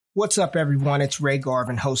What's up, everyone? It's Ray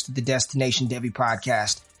Garvin, host of the Destination Devy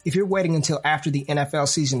podcast. If you're waiting until after the NFL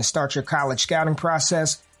season to start your college scouting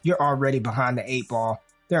process, you're already behind the 8 ball.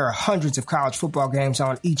 There are hundreds of college football games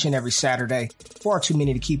on each and every Saturday, far too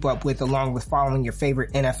many to keep up with, along with following your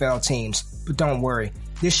favorite NFL teams. But don't worry,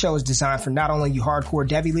 this show is designed for not only you hardcore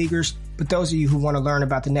Devy leaguers, but those of you who want to learn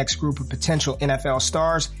about the next group of potential NFL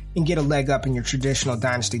stars and get a leg up in your traditional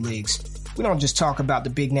Dynasty leagues. We don't just talk about the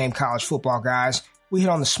big-name college football guys. We hit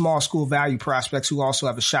on the small school value prospects who also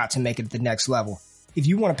have a shot to make it at the next level. If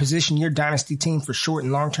you want to position your Dynasty team for short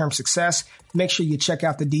and long-term success, make sure you check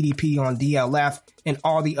out the DDP on DLF and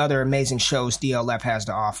all the other amazing shows DLF has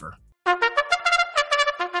to offer. Let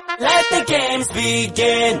the games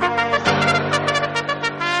begin.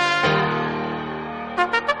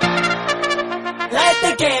 Let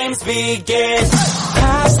the games begin.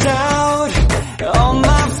 Passed out, all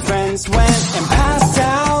my friends went and passed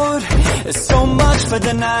out. There's so much for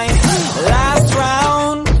the night. Last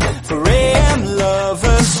round for AM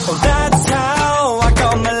lovers. Oh, that's how I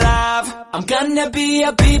come alive. I'm gonna be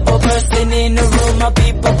a people person in the room. A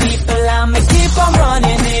people. I'ma keep on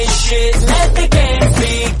running this shit. Let the games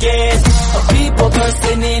begin. A people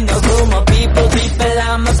person in the room. A people.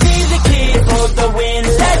 I'ma be the kid for the win.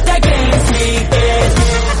 Let the games begin.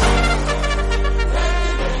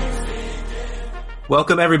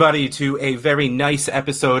 Welcome, everybody, to a very nice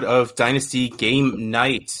episode of Dynasty Game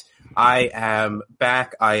Night. I am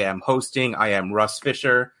back. I am hosting. I am Russ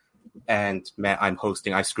Fisher. And, man, I'm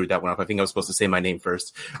hosting. I screwed that one up. I think I was supposed to say my name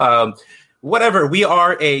first. Whatever. We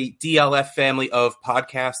are a DLF family of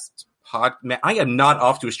podcasts. Man, I am not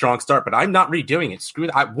off to a strong start, but I'm not redoing it. Screw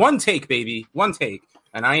that. One take, baby. One take.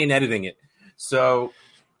 And I ain't editing it. So...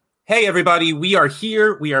 Hey, everybody, we are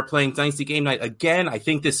here. We are playing Dynasty Game Night again. I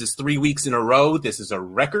think this is 3 weeks in a row. This is a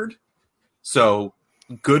record. So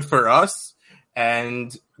good for us.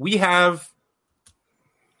 And we have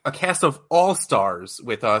a cast of all-stars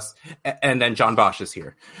with us. And then John Bosch is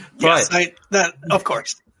here. Yes, of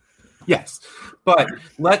course. Yes. But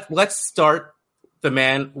let's start the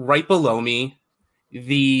man right below me.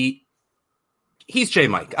 He's J.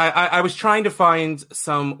 Mike. I was trying to find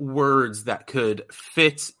some words that could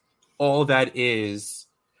fit all that is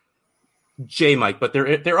J. Mike, but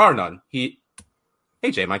there are none. Hey,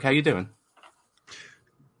 J. Mike, how you doing?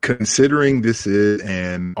 Considering this is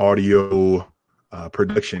an audio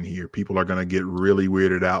production here, people are going to get really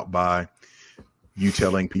weirded out by you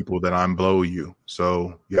telling people that I'm below you.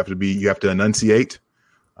 So you have to enunciate.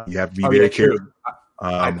 You have to be very careful.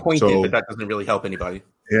 I pointed, but that doesn't really help anybody.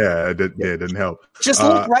 Yeah, it doesn't help. Just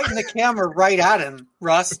look right in the camera, right at him,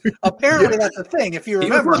 Russ. Apparently, that's the thing. If you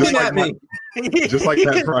remember, just like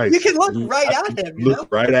that price. You can look right at him.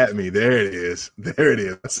 Right at me. There it is.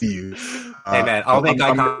 I see you. Hey, man, I'll make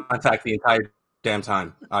eye contact the entire damn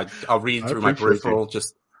time. I'll read through my peripheral.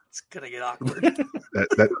 It's gonna get awkward.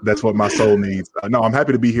 That's what my soul needs. No, I'm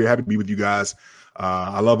happy to be here. Happy to be with you guys.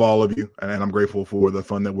 I love all of you, and I'm grateful for the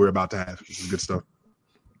fun that we're about to have. This is good stuff.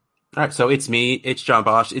 All right, so it's me, it's John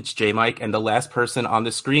Bosch, it's J. Mike, and the last person on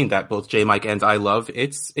the screen that both J. Mike and I love,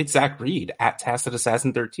 it's Zach Reed at Tacit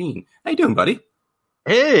Assassin 13. How you doing, buddy?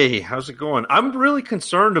 Hey, how's it going? I'm really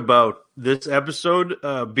concerned about this episode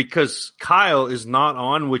because Kyle is not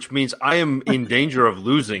on, which means I am in danger of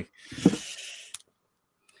losing.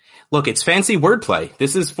 Look, it's fancy wordplay.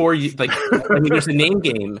 This is for you. There's a name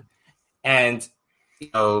game, and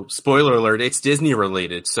spoiler alert, it's Disney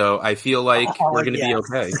related, so I feel like we're going to be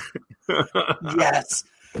okay. Yes.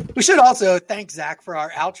 We should also thank Zach for our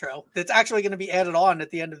outro. That's actually going to be added on at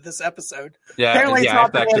the end of this episode. Yeah, apparently it's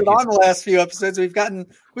not been added on the last few episodes. We've gotten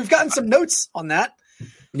some notes on that.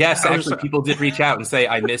 Yes, actually, people did reach out and say,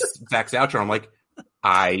 I missed Zach's outro. I'm like,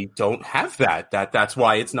 I don't have that. That's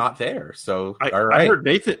why it's not there. So all right. I heard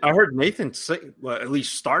Nathan sing, well, at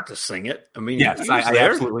least start to sing it. I mean, yes, I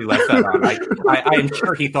absolutely left that on. I am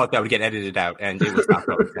sure he thought that would get edited out, and it was not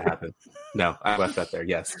going to happen. No, I left that there.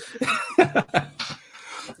 Yes.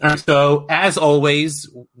 So as always,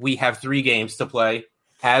 we have 3 games to play.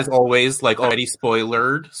 As always, like already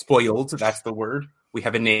spoiled. That's the word. We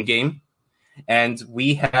have a name game. And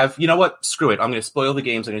we have, you know what? Screw it. I'm going to spoil the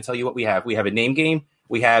games. I'm going to tell you what we have. We have a name game.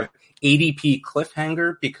 We have ADP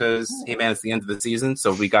Cliffhanger because, hey, man, it's the end of the season.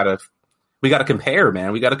 So we gotta compare,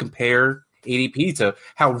 man. We got to compare ADP to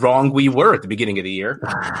how wrong we were at the begining of the year.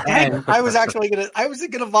 And I was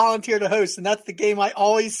gonna volunteer to host, and that's the game I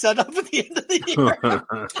always set up at the end of the year.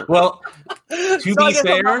 Well,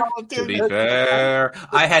 to be fair,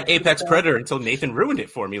 I had Apex Predator until Nathan ruined it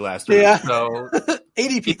for me last week. Yeah. So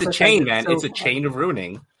ADP it's a chain, man. It's a chain of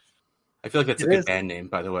ruining. I feel like that's a good band name,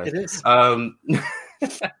 by the way. It is.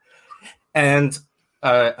 And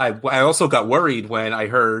I also got worried when I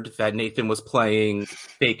heard that Nathan was playing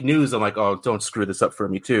fake news. I'm like, oh, don't screw this up for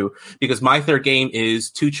me too, because my third game is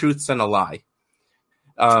 2 truths and a lie.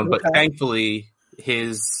 But thankfully,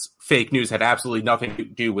 his fake news had absolutely nothing to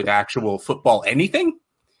do with actual football anything.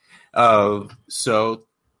 So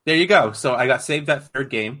there you go. So I got saved that third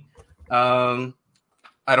game.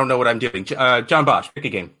 I don't know what I'm doing. John Bosch, pick a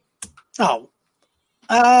game. Oh.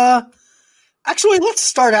 Actually, let's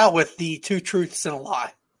start out with the 2 truths and a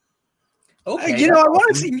lie. Okay. I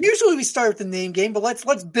want to see. Usually we start with the name game, but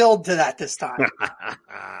let's build to that this time.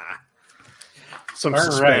 Some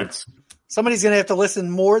suspense. Right. Somebody's going to have to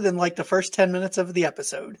listen more than like the first 10 minutes of the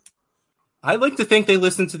episode. I like to think they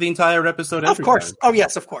listen to the entire episode. Of course. Time. Oh,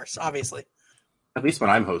 yes, of course. Obviously. At least when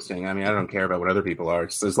I'm hosting. I mean, I don't care about what other people are.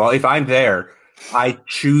 So if I'm there, I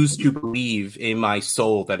choose to believe in my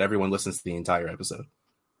soul that everyone listens to the entire episode.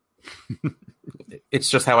 It's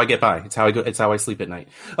just how I get by. It's how I sleep at night.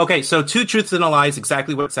 Okay, so 2 truths and a lie is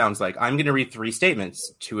exactly what it sounds like. I'm going to read 3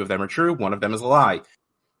 statements. 2 of them are true. 1 of them is a lie.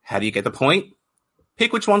 How do you get the point?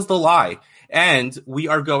 Pick which one's the lie. And we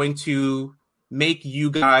are going to make you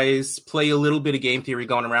guys play a little bit of game theory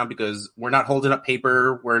going around because we're not holding up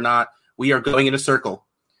paper. We are going in a circle.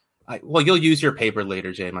 Well, you'll use your paper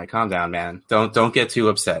later, Jay Mike. Calm down, man. Don't get too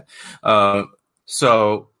upset.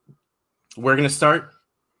 So we're going to start.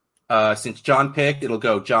 Since John picked, it'll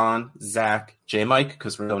go John, Zach, J Mike,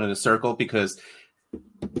 because we're going in a circle. Because,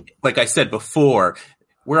 like I said before,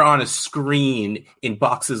 we're on a screen in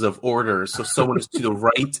boxes of orders. So someone is to the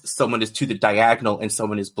right, someone is to the diagonal, and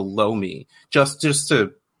someone is below me. Just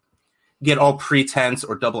to get all pretense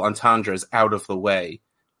or double entendres out of the way.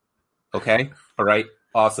 Okay? All right?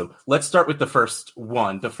 Awesome. Let's start with the first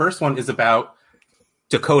one. The first one is about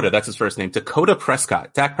Dakota. That's his first name. Dakota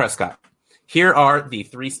Prescott. Dak Prescott. Here are the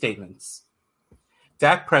 3 statements.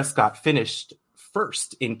 Dak Prescott finished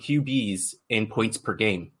first in QBs in points per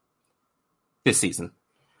game this season.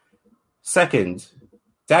 Second,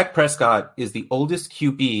 Dak Prescott is the oldest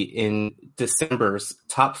QB in December's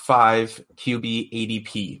top 5 QB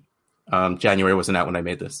ADP. January wasn't out when I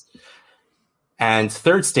made this. And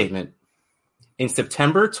third statement, in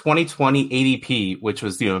September 2020 ADP, which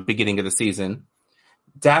was beginning of the season,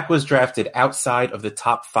 Dak was drafted outside of the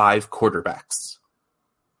top 5 quarterbacks.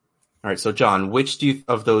 All right, so John, which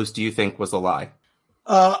of those do you think was a lie?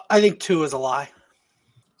 I think 2 is a lie.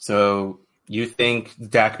 So you think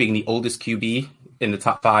Dak being the oldest QB in the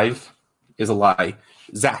top 5 is a lie.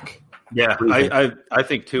 Zach? Yeah, I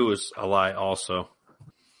think 2 is a lie also.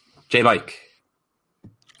 J Mike?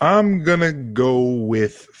 I'm going to go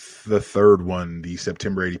with the third one, the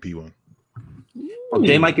September ADP one. Well,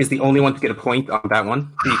 J Mike is the only one to get a point on that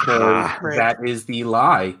one because that is the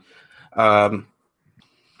lie. Hold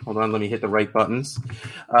on, let me hit the right buttons.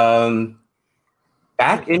 Dak,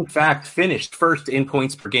 in fact, finished first in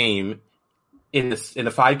points per game. In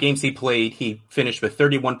the 5 games he played, he finished with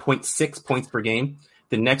 31.6 points per game.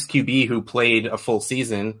 The next QB who played a full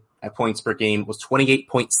season at points per game was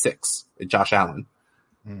 28.6, Josh Allen.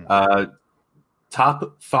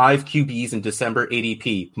 Top 5 QBs in December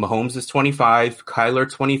ADP. Mahomes is 25,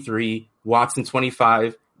 Kyler 23, Watson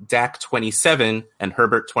 25, Dak 27, and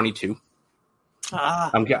Herbert 22.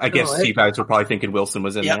 I guess you guys were probably thinking Wilson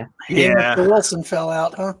was in there. Yeah. Wilson fell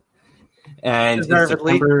out, huh? And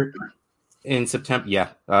in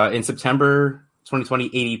September 2020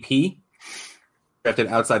 ADP, drafted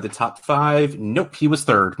outside the top 5. Nope, he was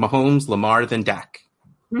third. Mahomes, Lamar, then Dak.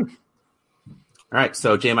 All right,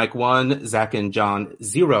 so J Mike 1, Zach and John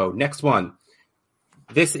 0. Next one.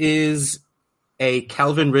 This is a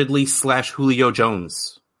Calvin Ridley / Julio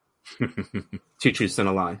Jones. 2 truths and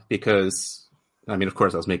a lie, because, of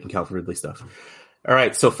course I was making Calvin Ridley stuff. All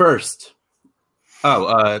right, so first,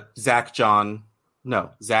 Zach,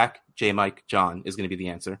 J Mike, John is going to be the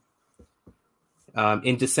answer.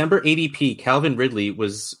 In December ADP, Calvin Ridley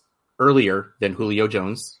was earlier than Julio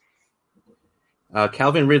Jones.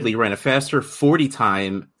 Calvin Ridley ran a faster 40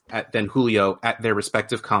 time than Julio at their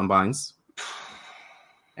respective combines.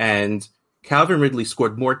 And Calvin Ridley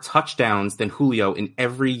scored more touchdowns than Julio in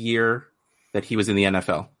every year that he was in the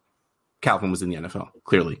NFL. Calvin was in the NFL,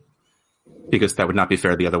 clearly, because that would not be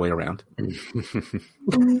fair the other way around.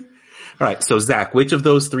 All right, so Zach, which of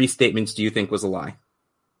those 3 statements do you think was a lie?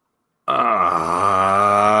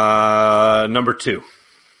 Number 2.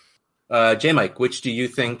 J Mike, which do you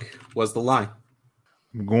think was the lie?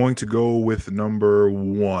 I'm going to go with number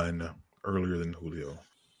 1, earlier than Julio.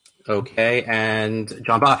 Okay, and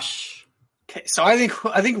John Bosch. Okay, so I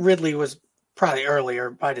think Ridley was probably earlier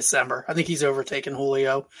by December. I think he's overtaken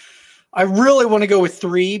Julio. I really want to go with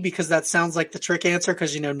 3 because that sounds like the trick answer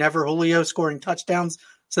because, never Julio scoring touchdowns.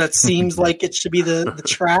 So that seems like it should be the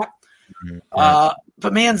trap.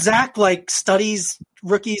 But man, Zach studies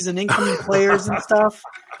rookies and incoming players and stuff.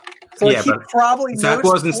 So Yeah, he but probably Zach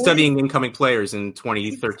knows wasn't Floyd. studying incoming players in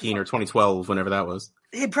 2013 or 2012, whenever that was.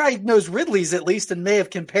 He probably knows Ridley's at least and may have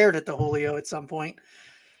compared it to Julio at some point.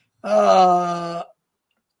 I'm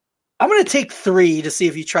going to take 3 to see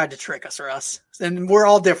if you tried to trick us, Russ. And we're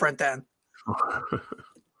all different then.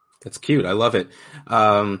 That's cute. I love it.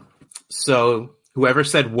 So whoever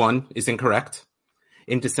said 1 is incorrect.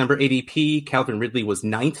 In December ADP, Calvin Ridley was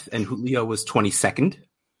 9th and Julio was 22nd.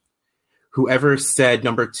 Whoever said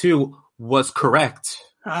number 2 was correct.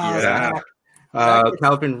 Yeah.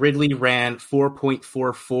 Calvin Ridley ran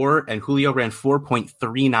 4.44 and Julio ran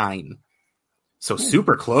 4.39. So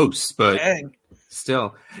super close, but Dang.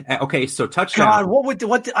 still. Okay, so touchdown. God,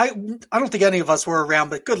 I don't think any of us were around,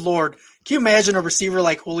 but good Lord. Can you imagine a receiver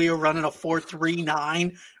like Julio running a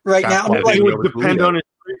 4.39 right now? It would depend on his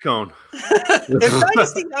free cone.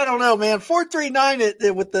 Dynasty, I don't know, man.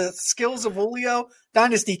 4.39 with the skills of Julio,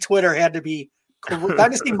 Dynasty Twitter had to be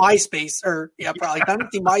Dynasty MySpace, probably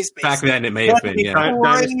Dynasty MySpace. Back then it may have been, yeah.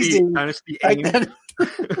 Dynasty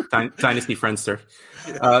Dynasty Friendster.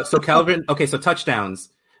 So touchdowns.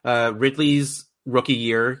 Ridley's rookie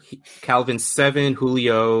year, Calvin 7,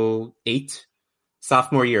 Julio 8.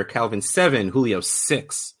 Sophomore year, Calvin 7, Julio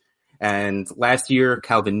 6. And last year,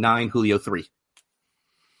 Calvin 9, Julio 3.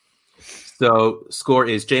 So score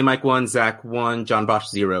is J Mike 1, Zach 1, John Bosch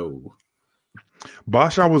 0.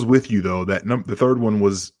 Bosch, I was with you though. The third one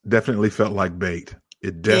was definitely felt like bait.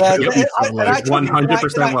 It definitely felt like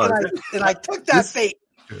 100% was. And I took that bait.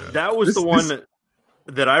 That was the one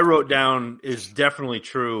that I wrote down is definitely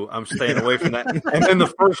true. I'm staying away from that. And then the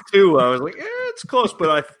first 2, I was like, it's close,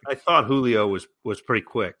 but I thought Julio was pretty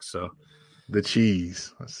quick. So the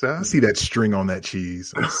cheese. I see that string on that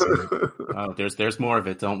cheese. Oh, there's more of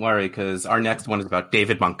it. Don't worry, because our next one is about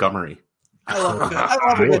David Montgomery. I love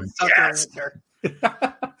it. Yes.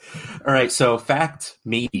 All right, so fact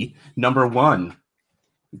maybe number 1.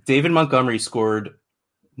 David Montgomery scored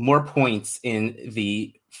more points in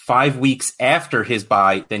the 5 weeks after his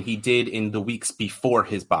bye than he did in the weeks before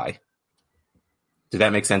his bye. Did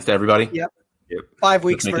that make sense to everybody? Yep. 5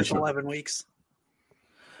 weeks versus 11 weeks.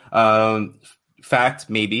 Fact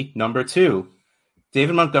maybe number 2.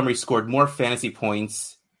 David Montgomery scored more fantasy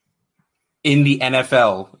points in the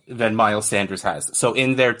NFL than Miles Sanders has. So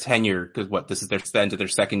in their tenure, because this is their end of their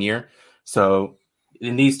second year. So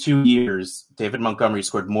in these 2 years, David Montgomery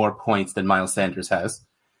scored more points than Miles Sanders has.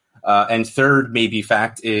 And third maybe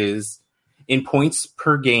fact is in points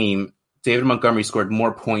per game, David Montgomery scored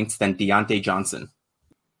more points than Deontay Johnson.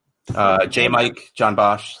 J Mike, John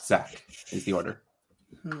Bosch, Zach is the order.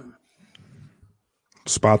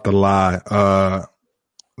 Spot the lie.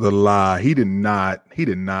 The lie. He did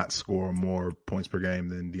not score more points per game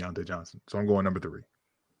than Deontay Johnson. So I'm going number 3.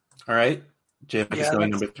 All right. Jim is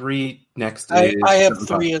going number 3. Next is I have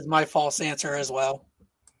 3 as my false answer as well.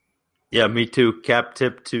 Yeah, me too. Cap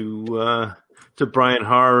tip to Brian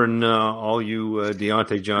Harr and all you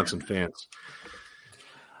Deontay Johnson fans.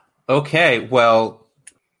 Okay, well,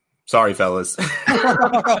 sorry, fellas.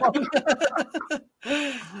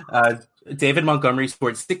 David Montgomery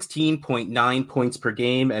scored 16.9 points per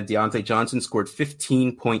game, and Deontay Johnson scored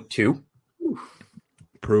 15.2.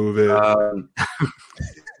 Prove it.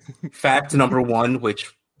 Fact number 1,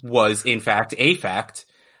 which was in fact a fact.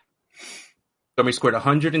 Montgomery scored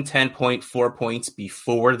 110.4 points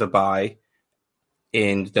before the bye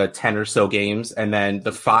in the 10 or so games, and then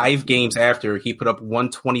the 5 games after, he put up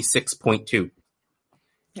 126.2.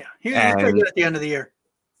 Yeah, he was pretty good at the end of the year.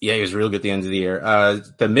 Yeah, he was real good at the end of the year.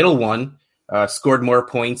 The middle one scored more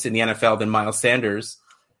points in the NFL than Miles Sanders.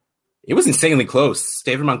 It was insanely close.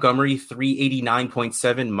 David Montgomery,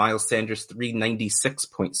 389.7. Miles Sanders,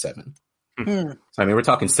 396.7. So, I mean, we're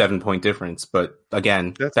talking 7-point difference. But,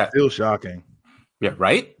 again, that's still shocking. Yeah,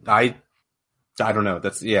 right? I don't know.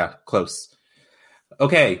 That's, close.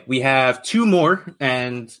 Okay, we have 2 more,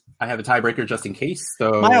 and I have a tiebreaker just in case.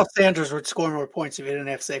 So Miles Sanders would score more points if he didn't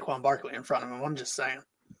have Saquon Barkley in front of him. I'm just saying.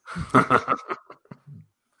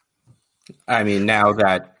 I mean, now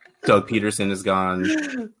that Doug Peterson is gone,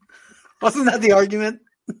 wasn't that the argument?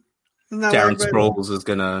 Darren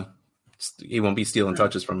Sproles he won't be stealing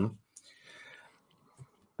touches from him.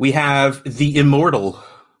 We have the immortal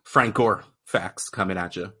Frank Gore facts coming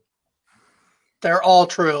at you. They're all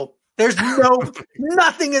true. There's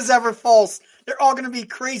nothing is ever false. They're all going to be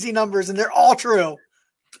crazy numbers, and they're all true.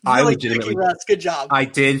 I Really legitimately, tricky, Russ. Good job. I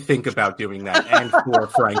did think about doing that, and for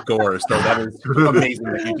Frank Gore, so that is amazing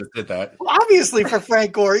that you just did that. Well, obviously, for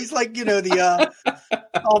Frank Gore, he's like he's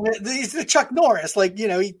the Chuck Norris. Like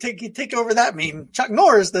he take over that meme. Chuck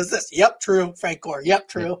Norris does this. Yep, true. Frank Gore. Yep,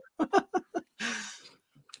 true. All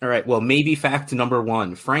right. Well, maybe fact number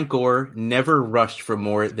 1: Frank Gore never rushed for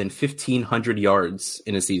more than 1,500 yards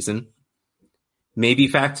in a season. Maybe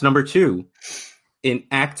fact number 2: in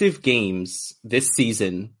active games this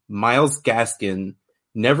season, Myles Gaskin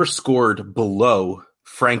never scored below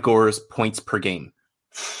Frank Gore's points per game.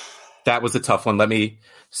 That was a tough one.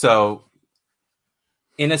 So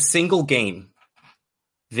in a single game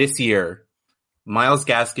this year, Myles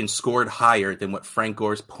Gaskin scored higher than what Frank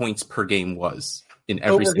Gore's points per game was in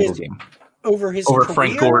every single game. Over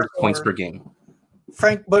Frank Gore's points per game.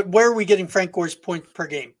 But where are we getting Frank Gore's points per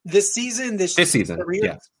game? This season? This season, career?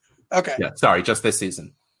 yeah. Okay. Yeah, sorry, just this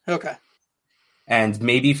season. Okay. And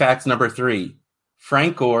maybe fact number 3: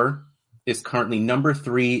 Frank Gore is currently number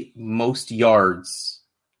 3 most yards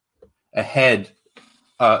ahead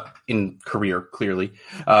in career, clearly,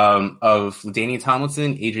 of LaDainian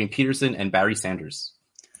Tomlinson, Adrian Peterson, and Barry Sanders.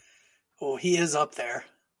 Oh, he is up there.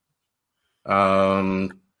 I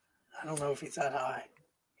don't know if he's that high.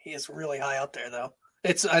 He is really high up there, though.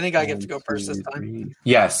 I think I get to go first this time.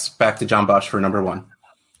 Yes, back to John Bosch for number 1.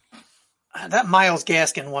 That Myles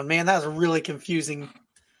Gaskin one, man, that was really confusing.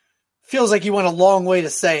 Feels like you went a long way to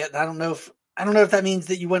say it. I don't know if that means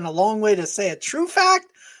that you went a long way to say a true fact,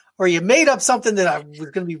 or you made up something that was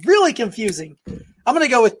going to be really confusing. I'm going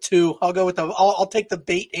to go with 2. I'll take the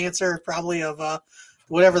bait answer probably of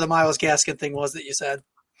whatever the Myles Gaskin thing was that you said.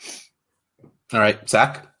 All right,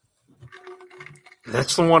 Zach.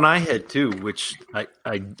 That's the one I had too, which I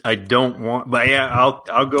don't want, but yeah,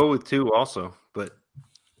 I'll go with 2 also, but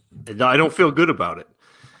I don't feel good about it.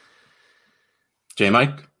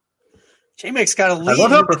 J-Mike? J-Mike's got a lead. I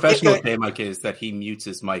love how professional J-Mike is that he mutes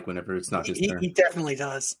his mic whenever it's not his turn. He definitely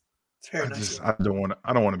does. It's very nice. I don't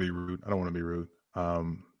want to be rude.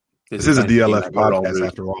 This is a DLF podcast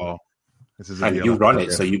after all. You run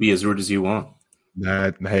it, so you be as rude as you want.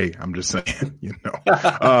 Hey, I'm just saying,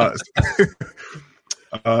 I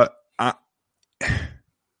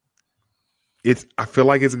feel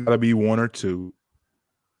like it's got to be 1 or 2,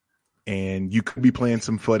 and you could be playing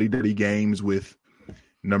some fuddy-duddy games with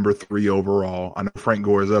number 3 overall. I know Frank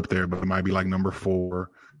Gore is up there, but it might be like number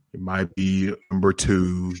 4. It might be number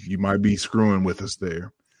 2. You might be screwing with us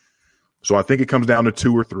there. So I think it comes down to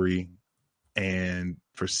 2 or 3, and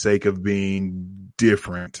for sake of being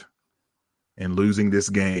different and losing this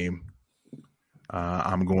game,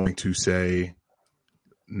 I'm going to say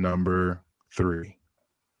number 3.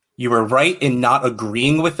 You were right in not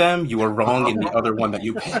agreeing with them. You were wrong in the other one that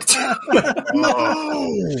you picked.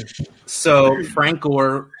 So Frank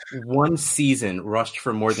Gore, one season, rushed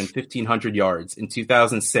for more than 1,500 yards. In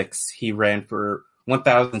 2006, he ran for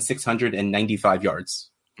 1,695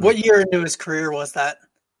 yards. What year into his career was that?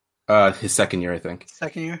 His second year, I think.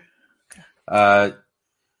 Second year? Okay.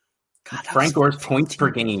 Frank Gore's points per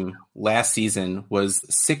game last season was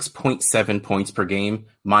 6.7 points per game.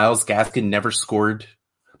 Myles Gaskin never scored.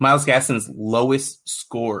 Myles Gaskin's lowest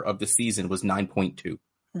score of the season was 9.2.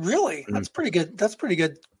 Really? That's pretty good. That's pretty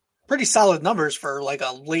good. Pretty solid numbers for like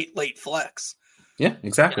a late flex. Yeah,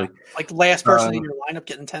 exactly. Like last person in your lineup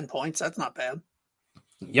getting 10 points. That's not bad.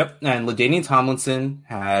 Yep. And LaDainian Tomlinson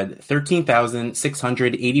had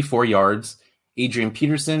 13,684 yards. Adrian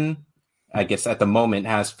Peterson, I guess at the moment,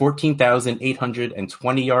 has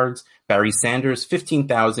 14,820 yards. Barry Sanders,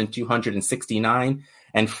 15,269.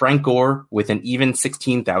 And Frank Gore with an even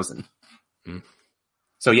 16,000.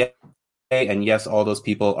 So, yeah. And yes, all those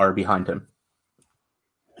people are behind him.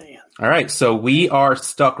 Man. All right. So we are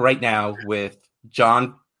stuck right now with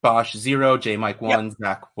John Bosch 0, J Mike 1,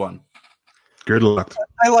 Zach 1. Good luck.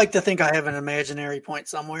 I like to think I have an imaginary point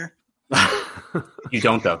somewhere. You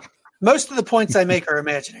don't, though. Most of the points I make are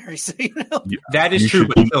imaginary. So, you know. That is true,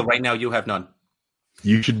 but still, right now you have none.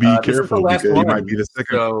 You should be careful because you might be the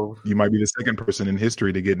second. So, you might be the second person in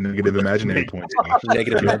history to get negative imaginary points.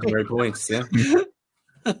 Negative imaginary points, yeah.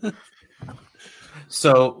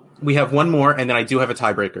 So we have one more, and then I do have a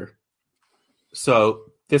tiebreaker. So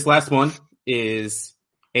this last one is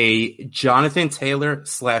a Jonathan Taylor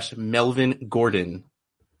 / Melvin Gordon.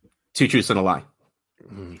 2 truths and a lie.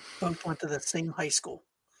 Both went to the same high school.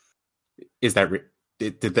 Is that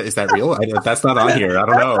is that real? That's not on here. I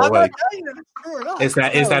don't know. Like, is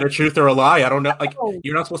that a truth or a lie? I don't know. Like,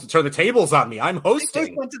 you're not supposed to turn the tables on me. I'm hosting. They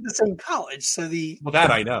both went to the same college, so well, that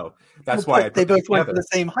I know. That's why they both went to the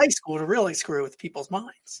same high school to really screw with people's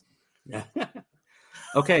minds.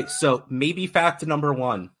 Okay, so maybe fact number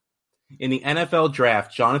 1. In the NFL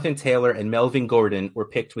draft, Jonathan Taylor and Melvin Gordon were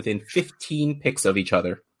picked within 15 picks of each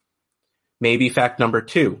other. Maybe fact number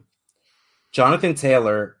 2. Jonathan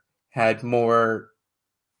Taylor had more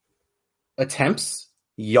attempts,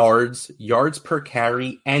 yards per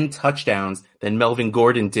carry, and touchdowns than Melvin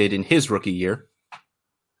Gordon did in his rookie year.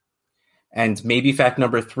 And maybe fact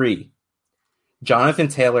number 3. Jonathan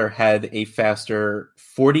Taylor had a faster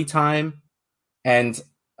 40 time and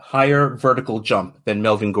higher vertical jump than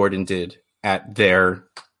Melvin Gordon did at their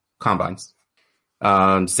combines.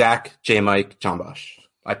 Zach, J. Mike, John Bosch.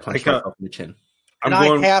 I punched myself in the chin. I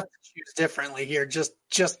have to choose differently here, just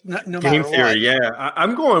no matter game theory, what. yeah.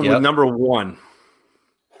 I'm going with number 1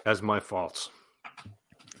 as my faults.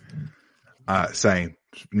 Same.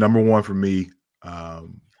 Number 1 for me.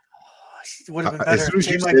 Would have been better as soon as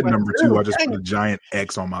you said number 2, I just put a giant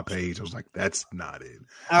X on my page. I was like, that's not it.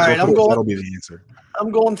 All right, that'll be the answer.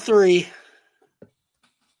 I'm going 3.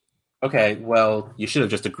 Okay, well, you should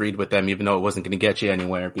have just agreed with them, even though it wasn't going to get you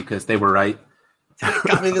anywhere, because they were right.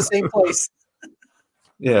 Got me the same place.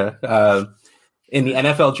 Yeah. In the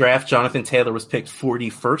NFL draft, Jonathan Taylor was picked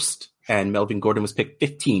 41st, and Melvin Gordon was picked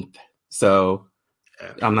 15th. So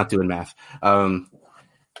I'm not doing math.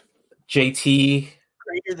 JT...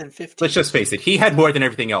 Greater than 15. Let's just face it. He had more than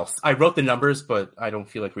everything else. I wrote the numbers, but I don't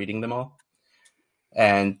feel like reading them all.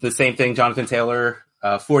 And the same thing, Jonathan Taylor,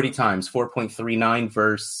 40 times, 4.39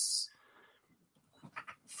 versus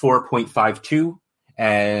 4.52.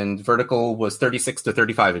 And vertical was 36 to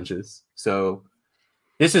 35 inches. So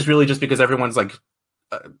this is really just because everyone's like...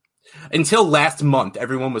 until last month,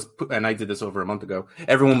 everyone was, and I did this over a month ago,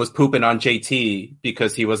 everyone was pooping on JT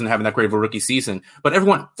because he wasn't having that great of a rookie season. But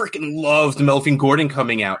everyone freaking loved Melvin Gordon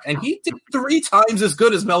coming out, and he did 3 times as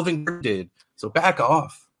good as Melvin Gordon did. So back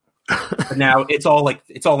off. But now it's all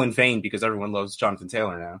in vain because everyone loves Jonathan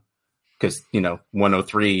Taylor now. Because,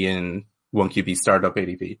 103 and 1 QB startup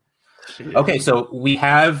ADP. Okay, so I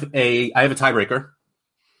have a tiebreaker.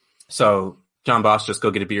 So John Bosch, just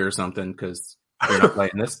go get a beer or something because we're not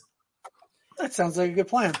playing this. That sounds like a good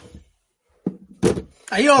plan. You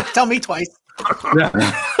don't have to tell me twice.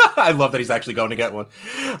 I love that he's actually going to get one.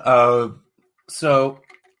 So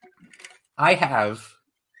I have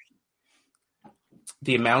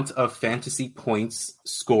the amount of fantasy points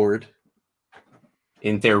scored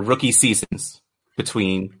in their rookie seasons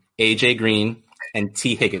between AJ Green and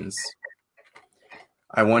T. Higgins.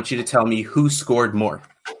 I want you to tell me who scored more.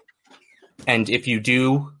 And if you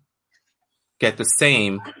do get the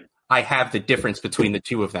same, I have the difference between the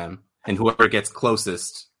two of them, and whoever gets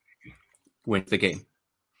closest wins the game.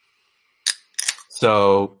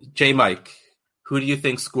 So, J. Mike, who do you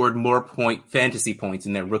think scored more fantasy points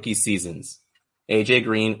in their rookie seasons? AJ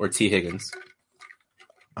Green or T. Higgins?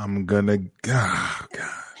 I'm gonna. Oh, God.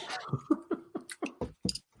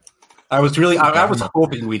 I was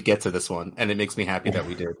hoping we'd get to this one, and it makes me happy that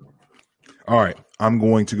we did. All right, I'm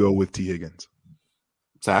going to go with T. Higgins.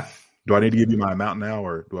 Zach? Do I need to give you my amount now,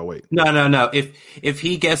 or do I wait? No. If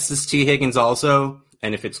he guesses T. Higgins also,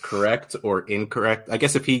 and if it's correct or incorrect, I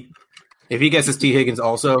guess if he guesses T. Higgins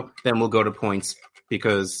also, then we'll go to points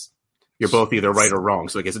because you're both either right or wrong.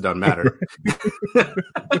 So I guess it doesn't matter.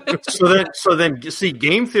 So then, see,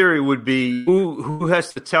 game theory would be who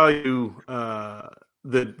has to tell you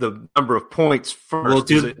the number of points first.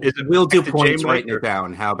 We'll do points writing it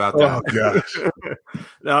down. How about that? Oh gosh.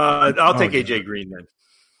 I'll take AJ Green then.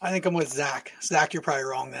 I think I'm with Zach. Zach, you're probably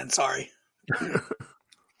wrong then. Sorry.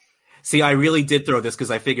 See, I really did throw this because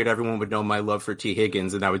I figured everyone would know my love for T.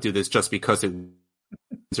 Higgins, and I would do this just because the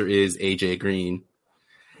answer is AJ Green.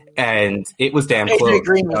 And it was damn close. AJ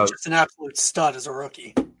Green was just an absolute stud as a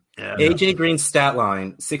rookie. Yeah, AJ Green's stat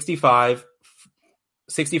line, 65.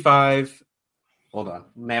 Hold on.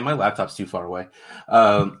 Man, my laptop's too far away.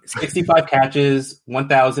 65 catches,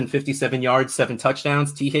 1,057 yards, 7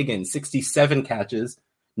 touchdowns. T. Higgins, 67 catches,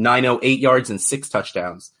 908 yards, and 6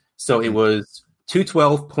 touchdowns. So it was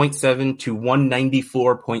 212.7 to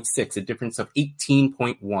 194.6, a difference of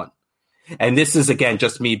 18.1. And this is, again,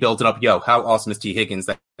 just me building up, how awesome is T. Higgins?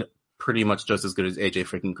 That pretty much just as good as AJ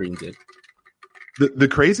freaking Green did. The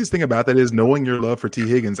craziest thing about that is knowing your love for T.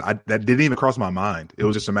 Higgins, that didn't even cross my mind. It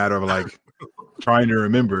was just a matter of trying to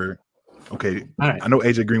remember. Okay, right. I know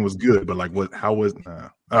AJ Green was good, but how was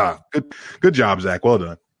good job, Zach. Well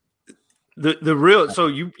done. The real so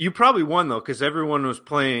you probably won though because everyone was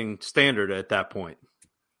playing standard at that point.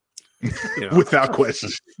 Without question.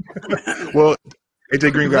 Well,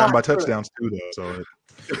 AJ Green got him by touchdowns too, though.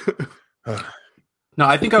 So no,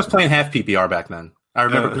 I think I was playing half PPR back then. I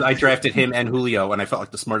remember because I drafted him and Julio, and I felt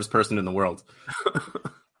like the smartest person in the world.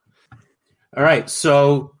 All right,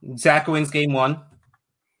 so Zach wins game 1.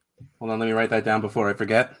 Hold on, let me write that down before I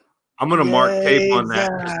forget. I'm going to mark tape on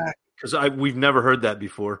that Zach. because we've never heard that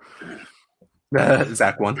before.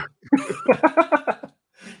 Zach won.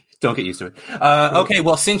 Don't get used to it. Okay,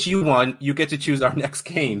 well, since you won, you get to choose our next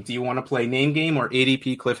game. Do you want to play Name Game or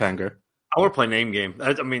ADP Cliffhanger? I want to play Name Game.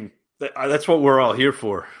 That's what we're all here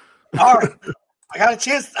for. All right. I got a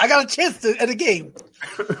chance at a game.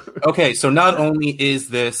 Okay, so not only is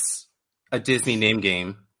this a Disney name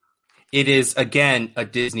game, it is, again, a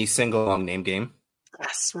Disney sing-along name game.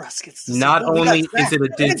 Yes, Russ gets to Not only is it a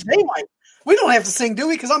Disney... We don't have to sing, do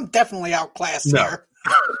we? Because I'm definitely outclassed here.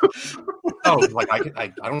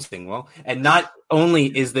 I don't sing well. And not only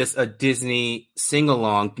is this a Disney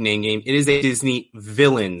sing-along name game, it is a Disney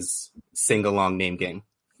villains sing-along name game.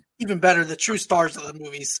 Even better, the true stars of the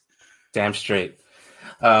movies. Damn straight.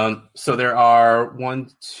 So there are 1,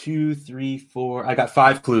 2, 3, 4. I got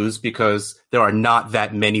 5 clues because there are not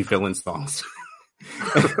that many villain songs.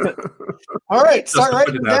 All right, start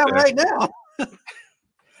writing them down right now.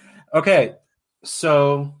 Okay,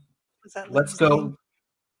 so let's go.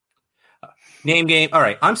 Name game. All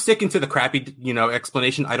right, I'm sticking to the crappy,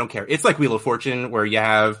 explanation. I don't care. It's like Wheel of Fortune, where you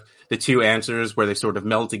have the 2 answers where they sort of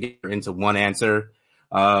meld together into one answer.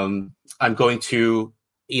 I'm going to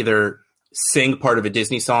either sing part of a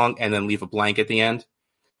Disney song and then leave a blank at the end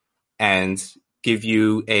and give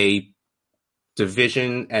you a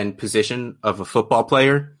division and position of a football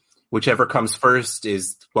player. Whichever comes first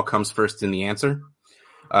is what comes first in the answer.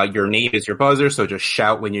 Your name is your buzzer, so just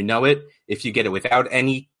shout when you know it. If you get it without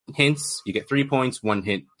any hints, you get 3 points. 1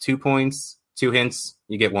 hint, 2 points. 2 hints,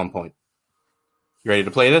 you get 1 point. You ready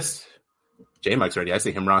to play this? J-Mike's ready. I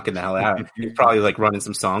see him rocking the hell out. He's probably running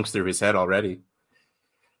some songs through his head already.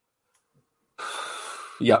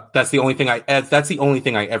 Yeah, that's the only thing I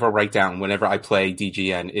ever write down whenever I play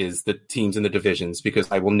DGN is the teams in the divisions, because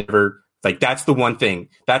I will never that's the one thing.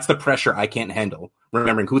 That's the pressure I can't handle.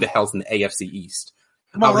 Remembering who the hell's in the AFC East.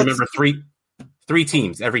 I'll remember three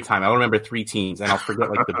teams every time. I'll remember 3 teams, and I'll forget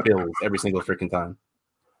the Bills every single freaking time.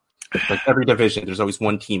 Every division, there's always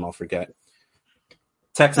one team I'll forget.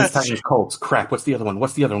 Texans, Titans, Colts. Crap. What's the other one?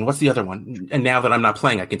 And now that I'm not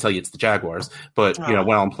playing, I can tell you it's the Jaguars. But when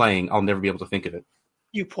I'm playing, I'll never be able to think of it.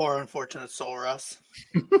 You poor unfortunate soul, Russ.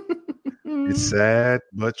 It's sad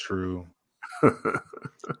but true.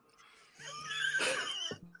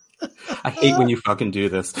 I hate when you fucking do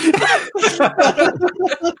this. Because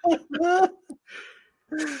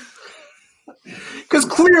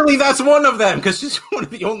clearly that's one of them. Because she's one of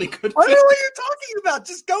the only good. I don't know what you're talking about.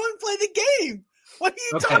 Just go and play the game. What are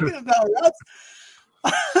you talking about, Russ?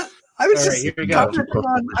 I was just.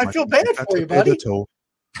 I feel bad for you, buddy.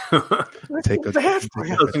 Take a bad for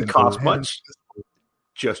you. It doesn't cost much.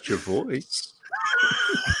 Just your voice.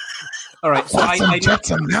 All right, so I got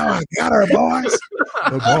some now. I got her, boys.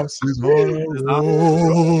 The boss is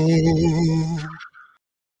on.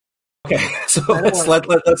 Okay, so let's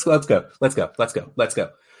go. Let's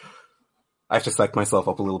go. I have to psych myself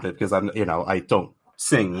up a little bit because I don't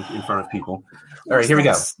sing in front of people. All right, here we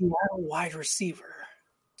go. Seattle wide receiver.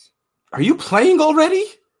 Are you playing already?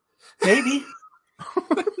 Maybe.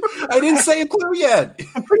 I didn't say a clue yet.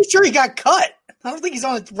 I'm pretty sure he got cut. I don't think he's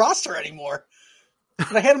on the roster anymore.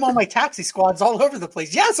 But I had him on my taxi squads all over the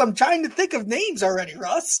place. Yes, I'm trying to think of names already,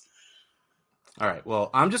 Russ. All right, well,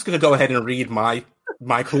 I'm just going to go ahead and read my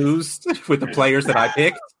clues with the players that I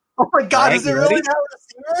picked. Oh, my God. Right, is it really that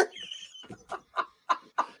receiver?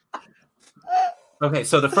 Okay,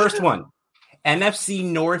 so the first one, NFC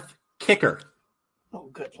North kicker. Oh,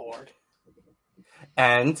 good Lord.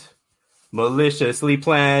 And maliciously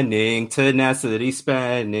planning, tenacity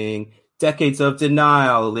spanning, decades of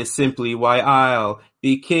denial is simply why I'll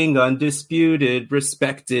be king undisputed,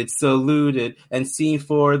 respected, saluted, and seen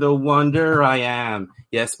for the wonder I am.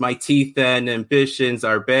 Yes, my teeth and ambitions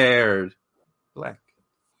are bared. Black.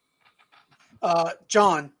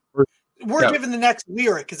 John, we're given the next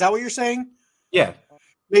lyric. Is that what you're saying? Yeah.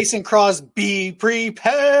 Mason Cross, be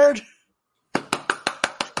prepared.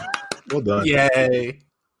 Well done. Yay.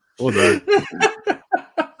 Well done.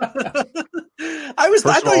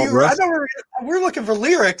 We're looking for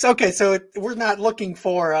lyrics. Okay, so we're not looking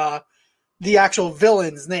for the actual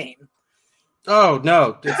villain's name. Oh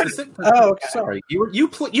no! Okay. Sorry,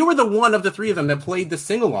 you were the one of the 3 of them that played the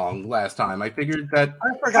sing along last time. I figured that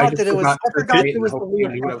I forgot it was the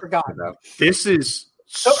lyric. I forgot. This is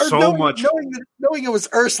so much. Knowing it was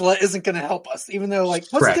Ursula isn't going to help us. Even though,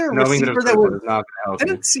 wasn't there a receiver that was not going to help?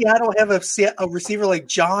 Didn't Seattle have a receiver like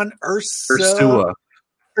John Ursula?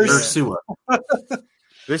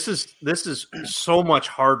 This is so much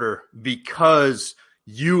harder because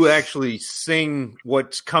you actually sing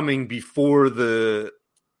what's coming before the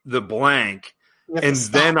blank, and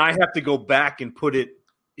then I have to go back and put it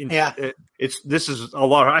in. Yeah. This is a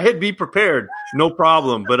lot. I had to be prepared, no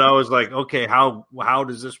problem. But I was like, okay, how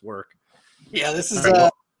does this work? Yeah, this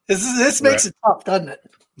makes it tough, doesn't it?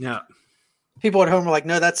 Yeah. People at home are like,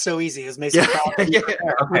 no, that's so easy. It's Mason.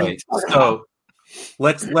 Okay, so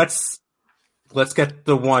let's get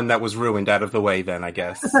the one that was ruined out of the way then, I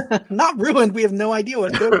guess. Not ruined. We have no idea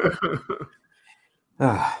what to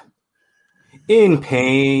do. In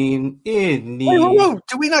pain, in need. Whoa.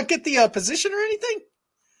 Do we not get the position or anything?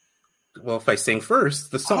 Well, if I sing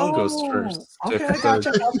first, the song goes first. Okay, I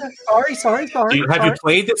gotcha. Sorry. Have you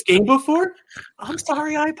played this game before? I'm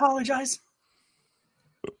sorry. I apologize.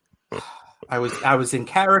 I was in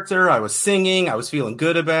character. I was singing. I was feeling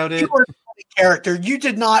good about it. You were in character. You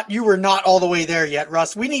did not. You were not all the way there yet,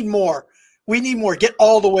 Russ. We need more. Get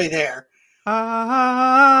all the way there. Come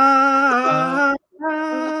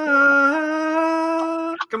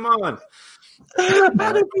on.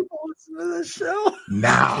 How do people listen to this show?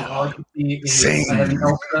 Now, sing.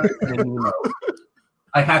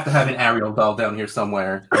 I have to have an Ariel doll down here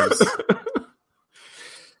somewhere.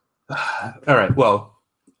 All right. Well,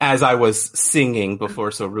 as I was singing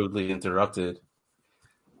before so rudely interrupted.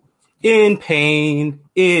 In pain,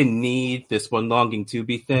 in need, this one longing to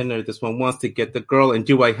be thinner, this one wants to get the girl, and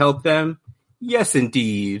do I help them? Yes,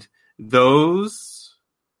 indeed. Those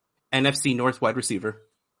NFC North wide receiver.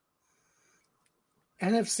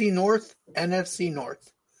 NFC North. NFC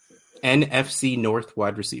North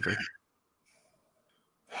wide receiver.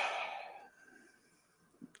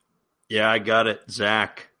 Yeah, I got it.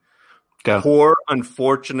 Zach. Go. Poor,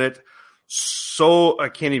 unfortunate. So I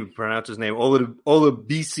can't even pronounce his name.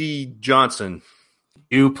 Olabisi Johnson.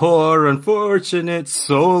 You poor, unfortunate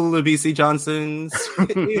soul of BC Johnson's.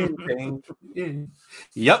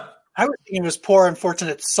 Yep. I was thinking it was poor,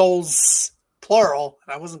 unfortunate souls, plural,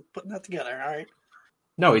 and I wasn't putting that together. All right.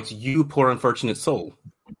 No, it's you poor, unfortunate soul.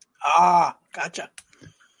 Ah, gotcha.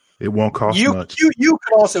 It won't cost much. You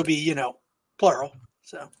could also be, plural.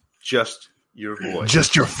 So just your voice.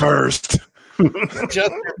 Just your first.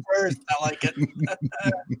 Just your first. I like it.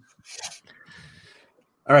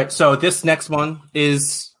 All right, so this next one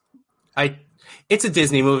is it's a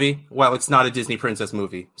Disney movie. Well, it's not a Disney princess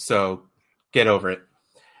movie, so get over it.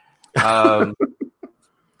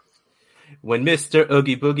 When Mr.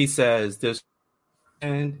 Oogie Boogie says this,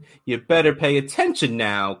 and you better pay attention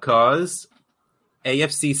now, cause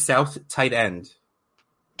AFC South tight end.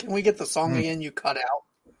 Can we get the song again? You cut out.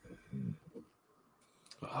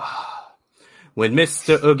 When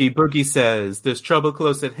Mr. Oogie Boogie says there's trouble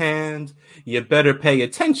close at hand, you better pay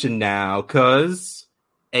attention now, cause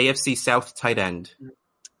AFC South tight end.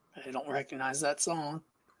 I don't recognize that song.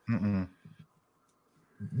 Mm-mm.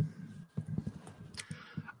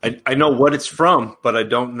 I know what it's from, but I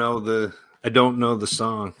don't know the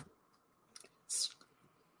song.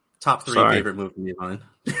 Top 3 favorite movie of mine.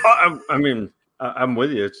 I mean, I'm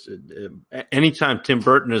with you. Anytime Tim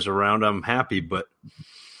Burton is around, I'm happy. But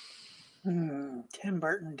Tim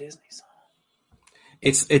Burton Disney song.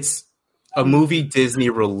 It's a movie Disney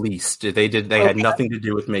released. They had nothing to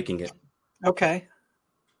do with making it. Okay.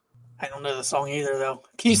 I don't know the song either, though.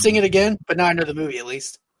 Can you sing it again? But now I know the movie at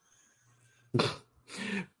least.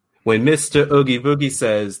 When Mr. Oogie Boogie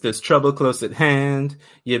says there's trouble close at hand,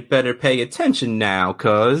 you better pay attention now,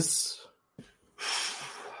 cause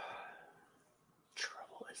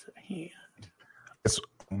trouble is at hand.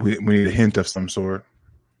 We need a hint of some sort.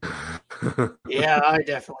 Yeah, I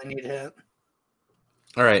definitely need a hint.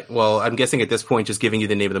 All right. Well, I'm guessing at this point, just giving you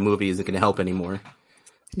the name of the movie isn't going to help anymore.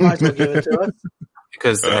 Might as well give it to us.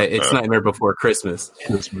 Because it's Nightmare Before Christmas.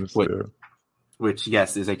 Christmas, Which,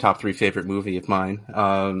 yes, is a top 3 favorite movie of mine.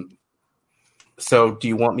 So do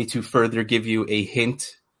you want me to further give you a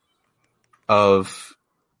hint of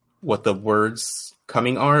what the words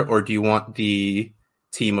coming are, or do you want the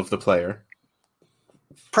team of the player?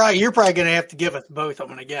 You're probably going to have to give us both, I'm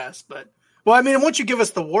going to guess. But once you give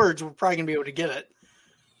us the words, we're probably going to be able to get it.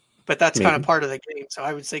 But that's kind of part of the game. So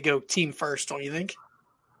I would say go team first, don't you think?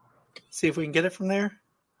 See if we can get it from there.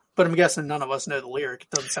 But I'm guessing none of us know the lyric. It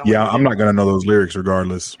doesn't sound like I'm not going to know those lyrics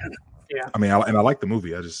regardless. Yeah. I mean, I like the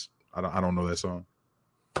movie. I don't know that song.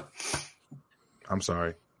 I'm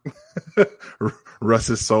sorry.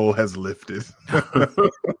 Russ's soul has lifted.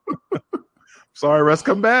 Sorry, Russ,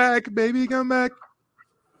 come back, baby, come back.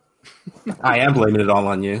 I am blaming it all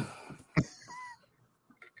on you.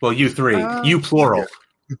 Well, you 3. You plural.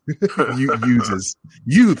 Youths.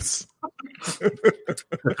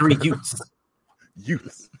 The 3 youths.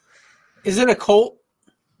 Youths. Is it a cult?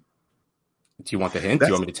 Do you want the hint? Do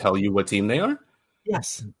you want me to tell you what team they are?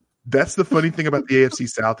 Yes. That's the funny thing about the AFC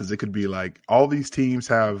South is it could be like all these teams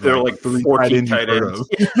have They're like 3 14 tight ends.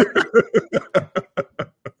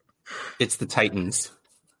 It's the Titans.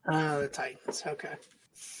 The Titans. Okay.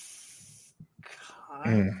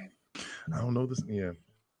 I don't know this. Yeah.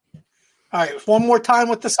 All right. One more time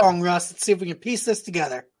with the song, Russ. Let's see if we can piece this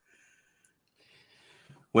together.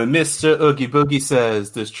 When Mr. Oogie Boogie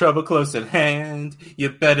says there's trouble close at hand, you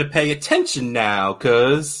better pay attention now,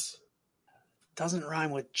 cuz... Doesn't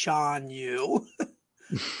rhyme with John U.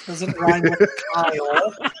 Doesn't rhyme with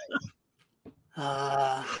Kyle.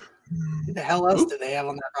 Who the hell else do they have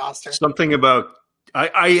on that roster? Something about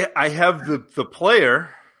I have the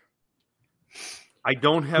player. I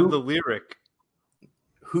don't have the lyric.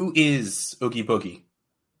 Who is Oogie Boogie?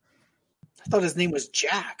 I thought his name was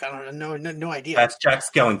Jack. I don't know. No idea. That's Jack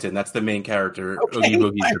Skellington. That's the main character. Okay. Oogie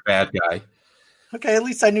Boogie's the bad guy. Okay, at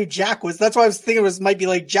least I knew Jack was. That's why I was thinking it might be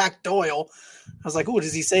like Jack Doyle. I was like, oh,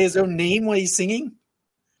 does he say his own name while he's singing?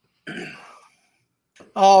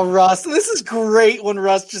 Oh, Russ. This is great when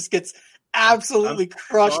Russ just gets absolutely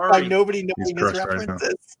crushed by nobody knowing his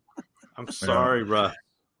references. I'm sorry, Russ.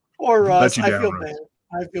 Poor Russ. Let you down, Russ.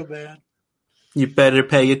 I feel bad. You better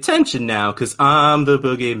pay attention now, because I'm the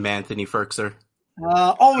boogeyman, Anthony Ferkser.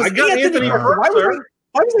 I got Anthony Ferkser.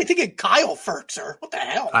 Why was I thinking Kyle Ferkser? What the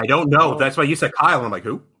hell? I don't know. That's why you said Kyle. I'm like,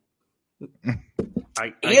 who?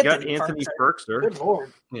 I got Anthony Ferkser. Good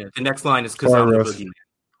Lord. Yeah, the next line is because I'm the boogeyman.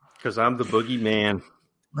 Because I'm the boogeyman.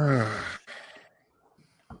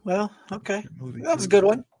 Well, okay. That was a good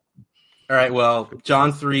one. All right, well,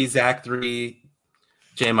 John 3, Zach 3,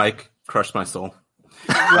 J. Mike crushed my soul.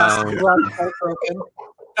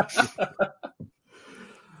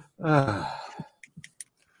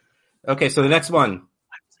 Okay, so the next one.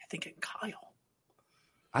 I was thinking Kyle.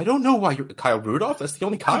 I don't know why you're Kyle Rudolph. That's the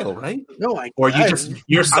only Kyle, right? No,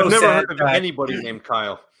 you're so I've never sad heard of anybody named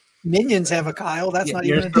Kyle. Minions have a Kyle. That's not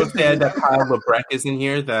you're even. so sad that Kyle LeBrecq is in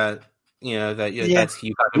here. That that's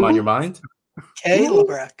you got him on your mind. Kay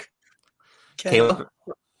LeBrecq. Kayla.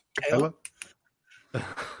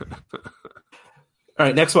 All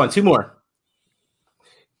right, next one. 2 more.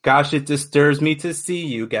 Gosh, it disturbs me to see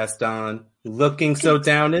you, Gaston, looking so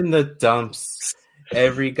down in the dumps.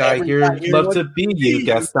 Every guy here would love to be you,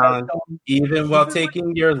 Gaston, even while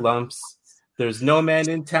taking your lumps. There's no man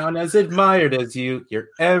in town as admired as you. You're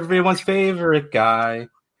everyone's favorite guy.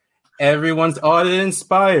 Everyone's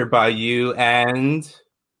awe-inspired by you, and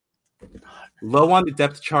low on the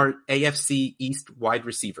depth chart, AFC East wide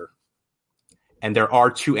receiver. And there are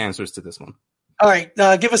 2 answers to this one. All right,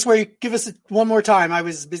 give us it one more time. I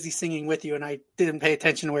was busy singing with you, and I didn't pay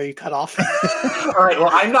attention to where you cut off. All right, well,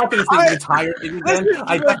 I'm not going to sing the entire thing again.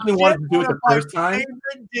 I definitely wanted to do it the first time.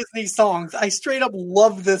 Favorite Disney songs. I straight up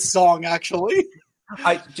love this song. Actually,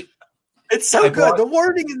 it's so good. The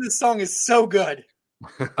wording in this song is so good.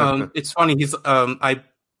 It's funny. I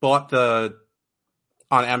bought on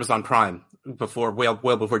Amazon Prime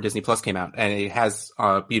well before Disney Plus came out, and it has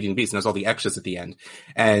Beauty and the Beast, and there's all the extras at the end,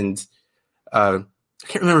 and. I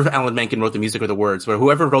can't remember if Alan Menken wrote the music or the words, but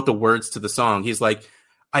whoever wrote the words to the song, he's like,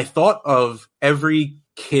 I thought of every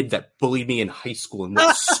kid that bullied me in high school and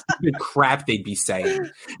what stupid crap they'd be saying.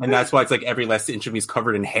 And that's why it's like every last inch of me is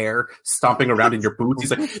covered in hair, stomping around in your boots.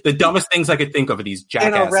 He's like, the dumbest things I could think of are these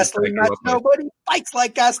jackasses. In a wrestling match, nobody fights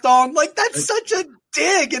like Gaston. Like, that's such a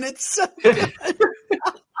dig, and it's so good.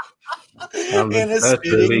 I'm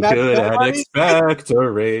really good at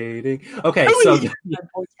expectorating. Okay, so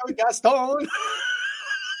Gaston.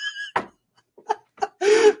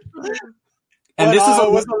 And this is a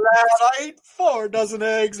lad, I ate 4 dozen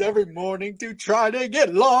eggs every morning to try to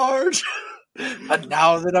get large. And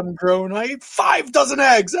now that I'm grown, I eat 5 dozen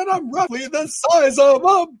eggs, and I'm roughly the size of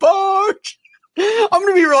a barge. I'm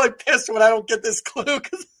gonna be really pissed when I don't get this clue.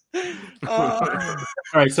 All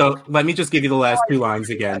right, so let me just give you the last 2 lines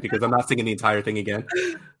again, because I'm not singing the entire thing again.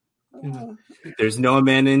 There's no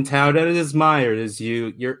man in town that is admired as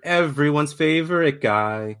you. You're everyone's favorite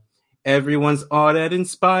guy. Everyone's awed and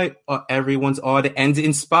inspired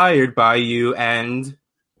by you, and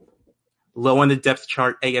low on the depth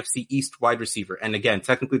chart, AFC East wide receiver. And again,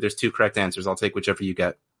 technically, there's 2 correct answers. I'll take whichever you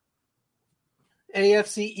get.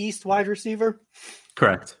 AFC East wide receiver?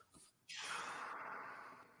 Correct.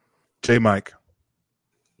 J. Mike.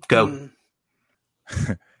 Go.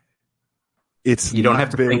 You don't have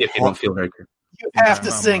to sing it if you don't feel very good. You have to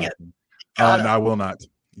sing it. No, I will not.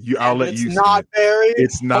 I'll let you sing it.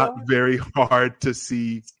 It's not very hard to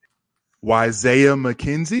see Isaiah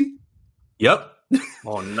McKenzie. Yep.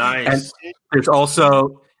 Oh, nice. And there's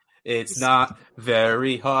also It's not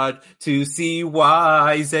very hard to see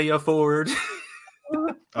why Isaiah Ford.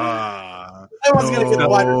 I wasn't going to get a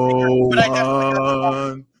wide receiver, but I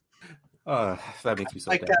definitely got That makes me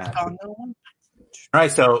so like damn that happy. on that one. All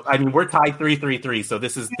right, so I mean we're tied 3-3-3, so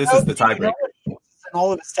this is the tiebreaker. And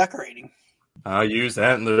all of its decorating. I use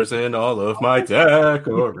antlers in all of my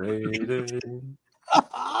decorating.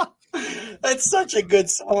 That's such a good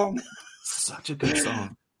song. Such a good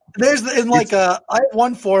song. There's I have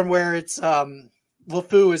one form where it's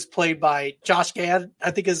LeFou is played by Josh Gad,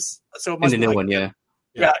 I think is so it must In the be new one, yeah.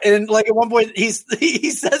 Yeah, and like at one point he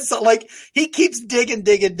says so, like he keeps digging,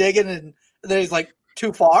 and then he's like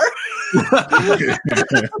too far because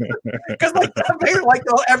like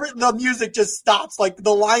the music just stops. Like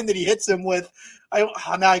the line that he hits him with, now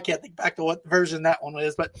I can't think back to what version that one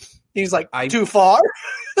is, but he's like too far.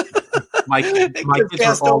 My kids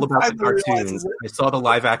are all about the cartoons. I saw the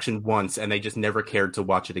live action once, and they just never cared to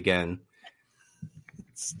watch it again.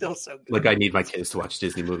 Still so good. Like I need my kids to watch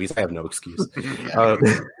Disney movies. I have no excuse.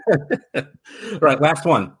 Right, last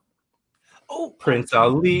one. Oh, Prince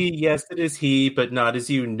Ali, yes, it is he, but not as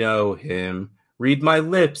you know him. Read my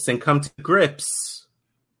lips and come to grips.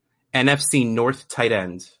 NFC North tight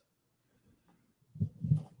end.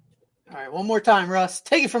 All right, one more time, Russ.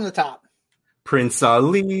 Take it from the top. Prince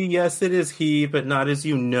Ali, yes, it is he, but not as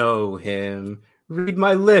you know him. Read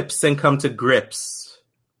my lips and come to grips.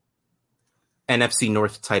 NFC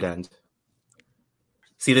North tight end.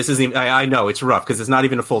 See, this isn't even, I know it's rough because it's not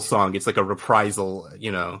even a full song. It's like a reprisal,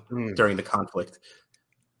 during the conflict.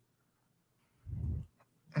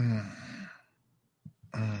 Can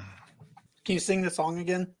you sing the song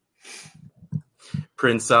again?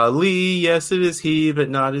 Prince Ali, yes, it is he, but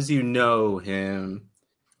not as you know him.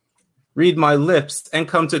 Read my lips and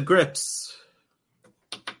come to grips.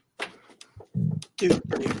 Do.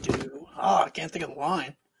 Oh, I can't think of the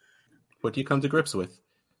line. What do you come to grips with?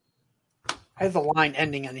 I have the line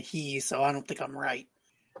ending on he, so I don't think I'm right.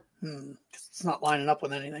 It's not lining up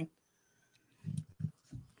with anything.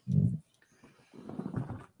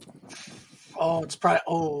 Oh, it's probably.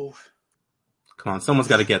 Oh, come on, someone's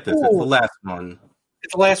got to get this. It's the last one.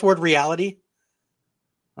 It's the last word. Reality.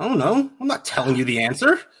 I don't know. I'm not telling you the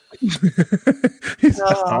answer. I'm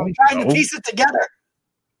trying to piece it together.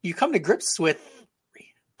 You come to grips with.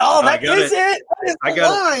 Oh, that is it. That is the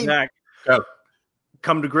line. Zach. Go.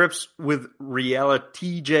 Come to grips with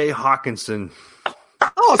reality. J. Hawkinson.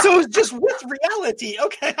 Oh, so it was just with reality.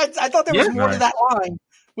 Okay, I thought there was more to that line.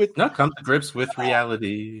 Come to grips with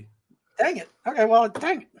reality. Dang it. Okay, well,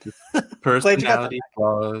 dang it. Personality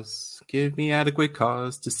flaws. Give me adequate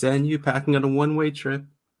cause to send you packing on a one-way trip.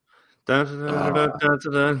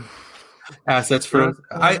 Assets for.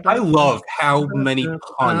 I love how many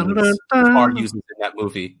puns are used in that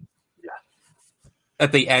movie.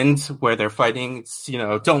 At the end where they're fighting, it's,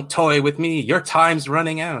 don't toy with me. Your time's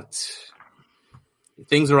running out.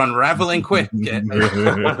 Things are unraveling quick.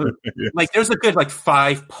 Like there's a good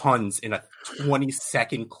 5 puns in a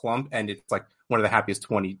 20-second clump, and it's like one of the happiest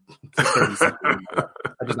 20 to 30 seconds.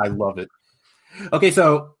 I love it. Okay,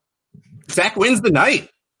 so Zach wins the night.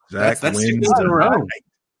 That's wins in a row.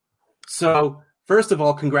 So first of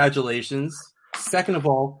all, congratulations. Second of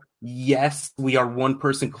all, yes, we are one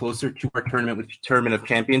person closer to our tournament of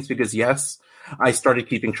champions because, yes, I started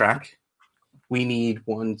keeping track. We need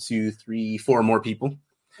 1, 2, 3, 4 more people.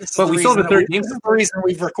 But we still have a third game. This is the reason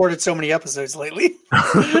we've recorded so many episodes lately.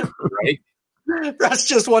 Right? Russ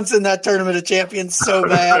just wants in that tournament of champions so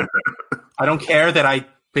bad. I don't care that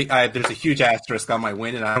there's a huge asterisk on my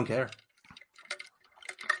win, and I don't care.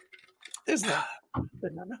 Is there?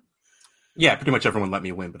 Yeah, pretty much everyone let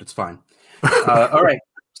me win, but it's fine. All right.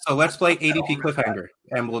 So let's play ADP Cliffhanger,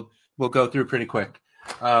 and we'll go through pretty quick.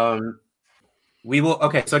 We will.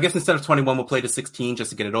 Okay, so I guess instead of 21, we'll play to 16 just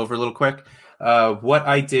to get it over a little quick. What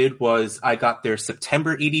I did was I got their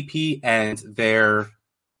September ADP and their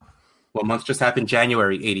what month just happened,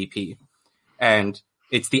 January ADP, and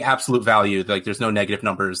it's the absolute value. Like there's no negative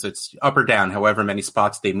numbers. It's up or down, however many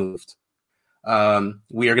spots they moved. We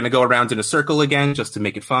are going to go around in a circle again just to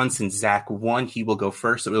make it fun. Since Zach won, he will go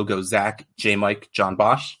first. So we'll go Zach, J. Mike, John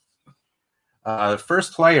Bosch.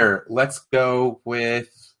 First player, let's go with.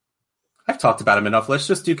 I've talked about him enough. Let's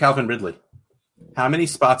just do Calvin Ridley. How many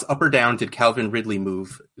spots up or down did Calvin Ridley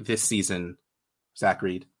move this season, Zach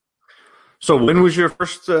Reed? So when was your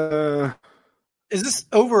first? Is this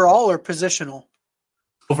overall or positional?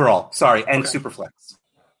 Overall, sorry, and okay. Superflex.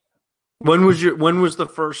 When was the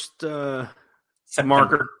first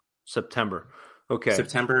marker? September. Okay.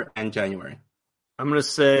 September and January. I'm going to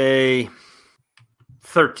say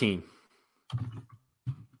 13.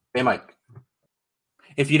 Hey, Mike.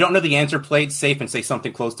 If you don't know the answer, play it safe and say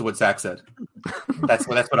something close to what Zach said. That's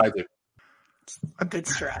what I do. A good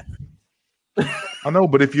strat. I know,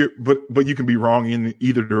 but you can be wrong in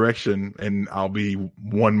either direction, and I'll be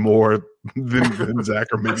one more than Zach,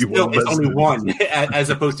 or maybe Still, one it's less. only one, as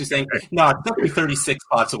opposed to saying, no, it's definitely 36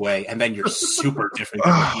 spots away, and then you're super different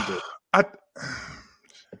than what you do.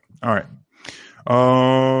 All right.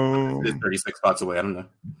 It's 36 spots away. I don't know.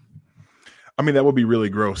 I mean, that would be really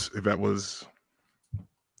gross if that was.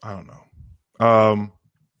 I don't know.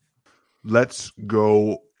 Let's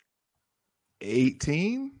go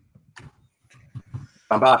 18.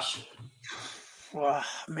 Bambash. Well,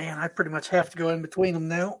 man, I pretty much have to go in between them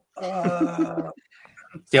now.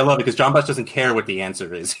 See, I love it because John Bush doesn't care what the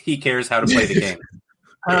answer is. He cares how to play the game.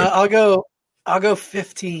 I'll go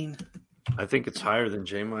 15. I think it's higher than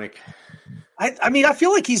J Mike. I mean, I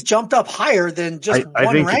feel like he's jumped up higher than just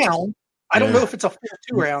one round. I don't know if it's a full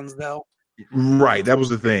 2 rounds though. Right, that was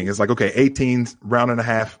the thing. It's like, okay, 18 round and a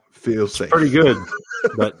half feels safe. Pretty good,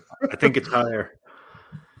 but I think it's higher.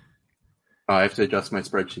 I have to adjust my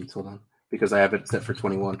spreadsheets. Hold on, because I have it set for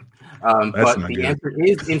 21. But the good. answer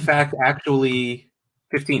is, in fact, actually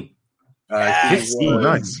 15. 15,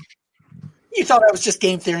 nice. You thought I was just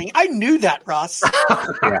game theorying. I knew that, Ross.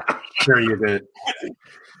 Yeah, sure you did.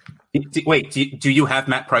 Wait, do you have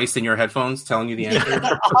Matt Price in your headphones telling you the answer?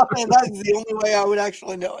 That's the only way I would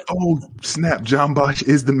actually know it. Oh, snap. John Bosch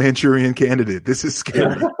is the Manchurian candidate. This is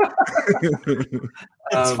scary.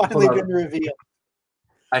 It's finally been revealed.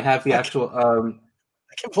 I have the actual... I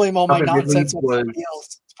can blame all my nonsense on somebody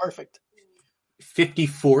else. It's perfect.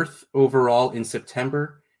 54th overall in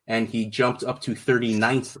September, and he jumped up to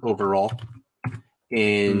 39th overall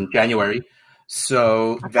in January.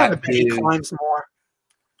 So that he climbs more.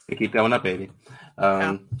 They keep going up, baby.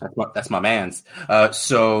 That's my man's.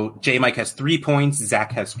 So J Mike has 3 points.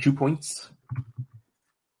 Zach has 2 points.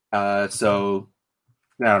 So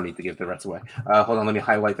I don't need to give the rest away. Hold on, let me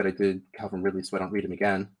highlight that I did Calvin Ridley so I don't read him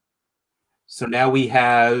again. So now we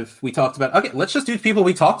talked about, okay, let's just do people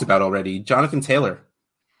we talked about already. Jonathan Taylor.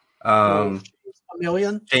 A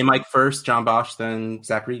million. J Mike first, John Bosch, then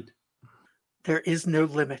Zach Reed. There is no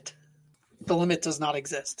limit. The limit does not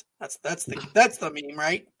exist. That's the meme,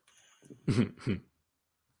 right?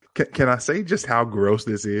 Can I say just how gross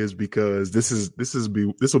this is? Because this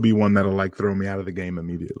will be one that'll like throw me out of the game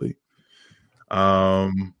immediately.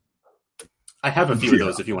 I have a few of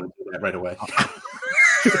those if you want to do that right away.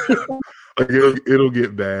 Like it'll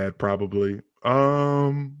get bad probably.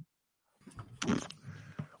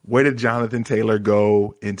 Where did Jonathan Taylor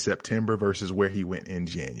go in September versus where he went in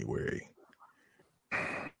January?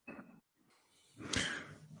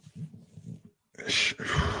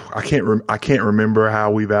 I can't remember how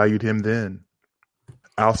we valued him then.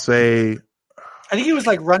 I'll say I think he was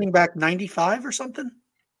like running back 95 or something.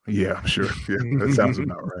 Yeah, sure. Yeah, that sounds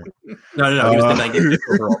about right. No. He was the 95th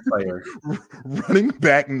overall player. Running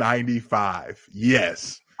back 95.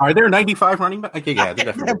 Yes. Are there 95 running back? Okay, yeah,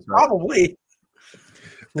 definitely. Probably.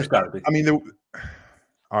 There's got to be. I mean, all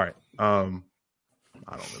right. I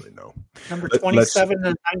don't really know. Number 27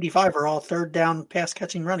 and 95 are all third down pass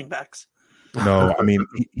catching running backs. No, I mean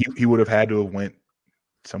he would have had to have went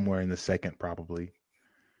somewhere in the second probably.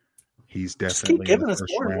 He's definitely just keep giving us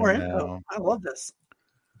more and more now. info. I love this.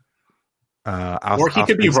 Or he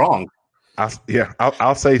could be wrong.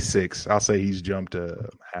 I'll say 6. I'll say he's jumped a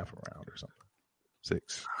half a round or something.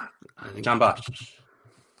 6. John Bosch.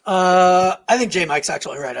 I think J Mike's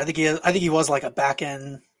actually right. I think he was like a back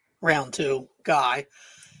end round 2 guy.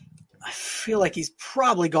 I feel like he's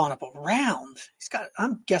probably gone up a round.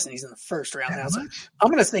 I'm guessing he's in the first round now. So I'm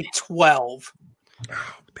going to say 12.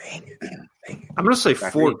 Oh, dang it. I'm going to say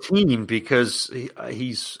 14 because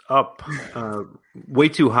he's up way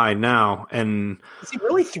too high now. And is he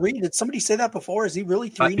really 3? Did somebody say that before? Is he really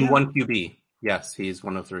 3 now? 1 QB. Yes, he's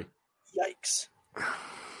 103. Yikes.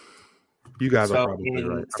 You guys are probably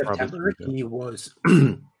right. September, he was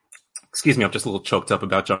excuse me, I'm just a little choked up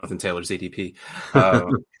about Jonathan Taylor's ADP.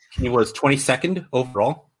 He was 22nd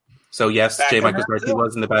overall. So yes, J Mike was right. He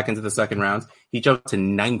was in the back end of the second round. He jumped to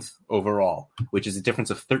 9th overall, which is a difference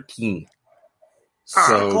of 13.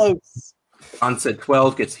 So close. On said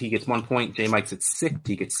 12 he gets 1 point. J Mike's at 6,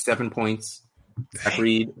 he gets 7 points. Zach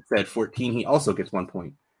Reed said 14, he also gets 1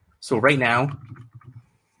 point. So right now,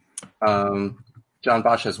 John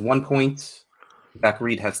Bosch has 1 point. Zach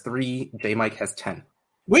Reed has 3. J Mike has 10.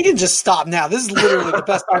 We can just stop now. This is literally the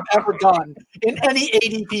best I've ever done in any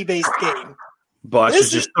ADP-based game. Bosch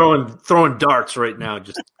is just throwing darts right now.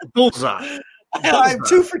 Just bullseye. I'm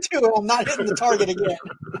 2 for 2. I'm not hitting the target again.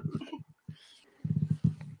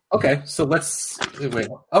 Okay, so let's wait.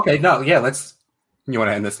 Okay, no, yeah, let's You want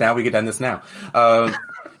to end this now? We could end this now.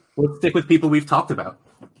 Let's stick with people we've talked about.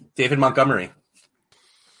 David Montgomery.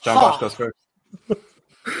 John Bosch goes first.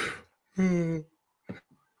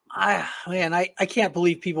 I can't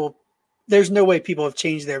believe people. There's no way people have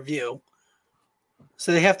changed their view,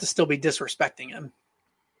 so they have to still be disrespecting him,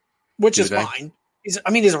 which is fine. He's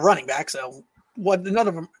a running back, so what? None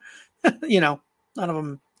of them, none of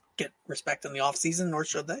them get respect in the offseason, nor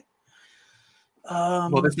should they.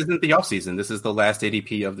 Well, this isn't the offseason. This is the last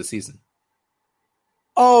ADP of the season.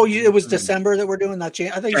 Oh, it was December that we're doing that.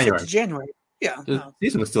 I think you said January. Yeah, the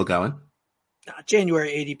season was still going. January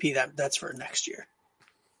ADP. That's for next year.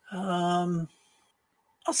 I'll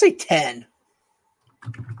say 10.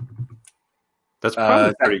 That's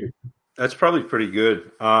probably pretty. That's probably pretty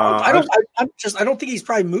good. I don't think he's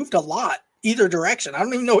probably moved a lot either direction. I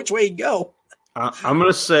don't even know which way he'd go. I'm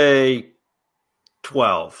going to say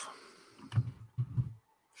 12.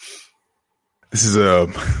 This is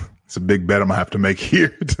it's a big bet I'm gonna have to make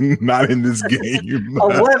here. Not in this game.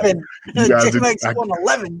 11. J-Max won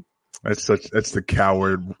 11. That's the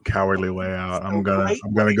cowardly way out. I'm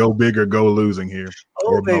gonna go big or go losing here.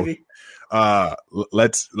 Oh baby.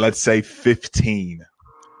 Let's say 15.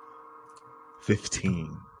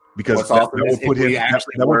 15. Because that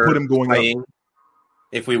would put him going up.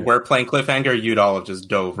 If we were playing Cliffhanger, you'd all have just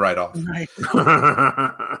dove right off. Nice.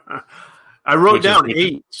 I wrote down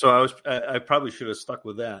 8, so I probably should have stuck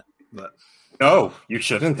with that. But no, you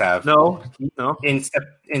shouldn't have. No. In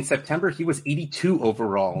September, he was 82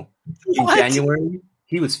 overall. What? In January,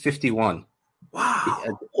 he was 51.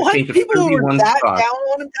 Wow. What? People were that down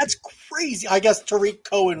on him? That's crazy. I guess Tariq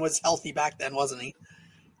Cohen was healthy back then, wasn't he?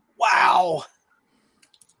 Wow.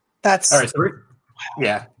 That's all right. So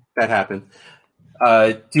yeah, that happened.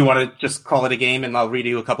 Do you want to just call it a game and I'll read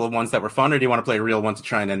you a couple of ones that were fun, or do you want to play a real one to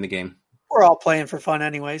try and end the game? We're all playing for fun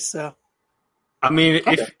anyway, so. I mean,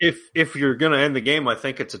 okay. if you're going to end the game, I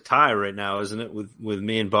think it's a tie right now, isn't it? With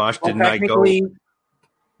me and Bosch, didn't I go?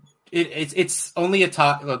 It's only a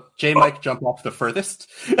tie. Look, J-Mike jumped off the furthest.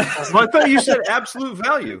 Well, I thought you said absolute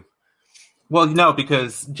value. Well, no,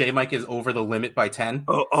 because J-Mike is over the limit by 10.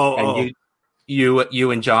 And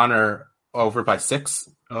you and John are over by 6.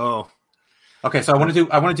 Oh. Okay, so let's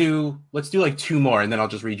do like 2 more, and then I'll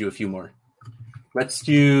just read you a few more. Let's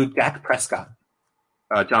do Dak Prescott.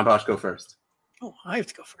 John Bosch, go first. Oh, I have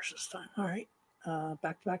to go first this time. All right.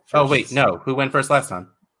 Back to back first. Oh, wait, no. Who went first last time?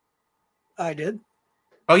 I did.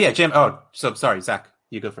 Oh, yeah, Jim. Oh, so sorry, Zach.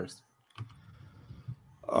 You go first.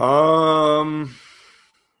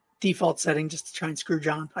 Default setting just to try and screw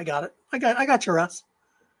John. I got it. I got you, Russ.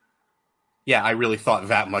 Yeah, I really thought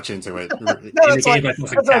that much into it. No, that's like,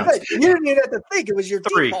 you didn't even have to think. It was your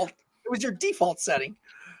 3. Default. It was your default setting.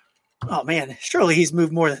 Oh, man. Surely he's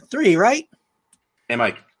moved more than 3, right? Hey,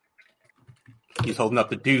 Mike. He's holding up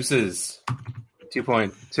the deuces.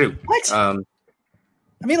 2.2. What? I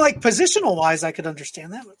mean, like, positional-wise, I could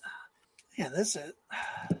understand that. But, man, this is...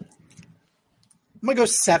 I'm going to go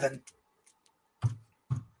 7.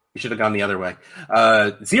 You should have gone the other way.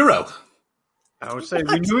 0. I would say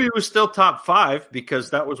we knew he was still top 5 because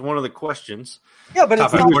that was one of the questions. Yeah, but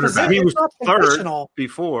it's not he was third positional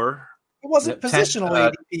before. It wasn't positional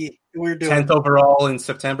ADP we were doing. 10th overall in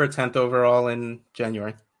September, 10th overall in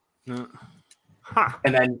January. Huh.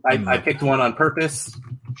 And then I picked one on purpose.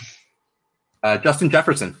 Justin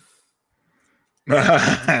Jefferson.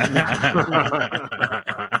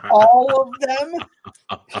 All of them?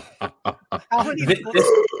 How many?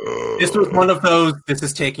 This was one of those, this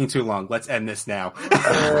is taking too long. Let's end this now.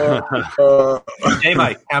 Hey,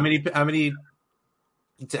 Mike,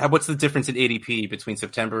 what's the difference in ADP between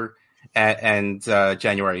September and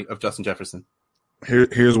January of Justin Jefferson?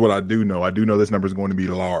 Here's what I do know. I do know this number is going to be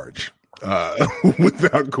large,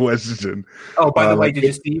 without question. Oh, by the way, did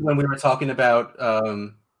you see when we were talking about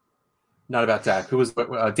not about Dak, who was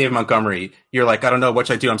David Montgomery? You're like, I don't know what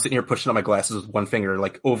should I do. I'm sitting here pushing up my glasses with one finger,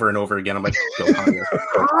 like over and over again. I'm like, go higher.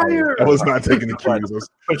 Higher. I was not taking the cues.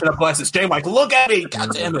 Pushing up glasses. Jay, Mike, look at me.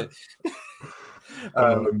 God damn it.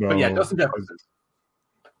 No. But yeah, Justin Jefferson.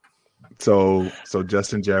 So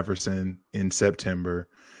Justin Jefferson in September.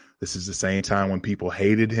 This is the same time when people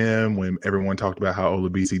hated him, when everyone talked about how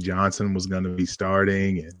Olabisi Johnson was going to be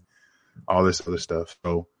starting and all this other stuff.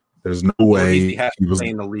 So there's no way he has to play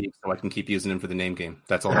in the league, so I can keep using him for the name game.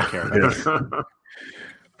 That's all I care about.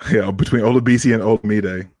 Yeah, between Olabisi and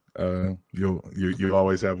Olamide, you'll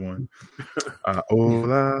always have one.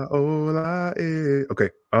 Okay.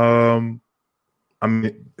 I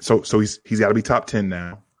mean, so he's got to be top 10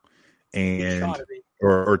 now, and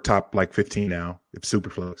or top like 15 now if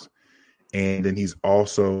Superflex, and then he's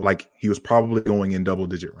also like he was probably going in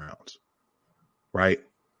double-digit rounds. right?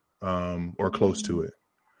 Or close to it.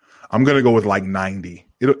 I'm gonna go with like 90.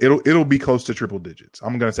 It'll be close to triple digits.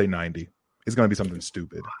 I'm gonna say 90. It's gonna be something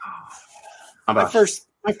stupid. My first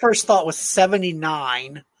thought was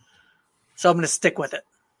 79, so I'm gonna stick with it.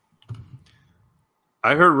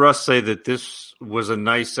 I heard Russ say that this was a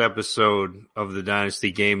nice episode of the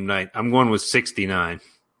Dynasty Game Night. I'm going with 69.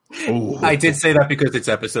 Ooh. I did say that because it's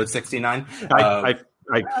episode 69.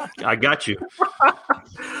 I got you.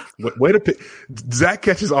 Way to pick. Zach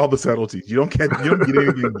catches all the subtleties. You don't get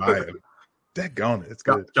anything by him. Daggone it. It's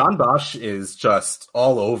good. John Bosch is just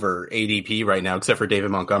all over ADP right now, except for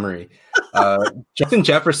David Montgomery. Justin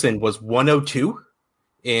Jefferson was 102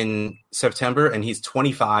 in September, and he's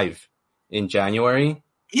 25 in January.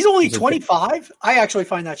 He's only 25? I actually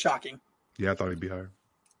find that shocking. Yeah, I thought he'd be higher.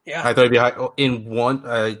 Yeah, I thought he'd be high.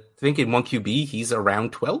 I think in one QB, he's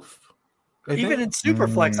around 12. Even in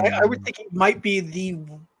Superflex, I would think he might be the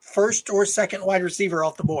first or second wide receiver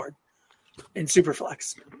off the board in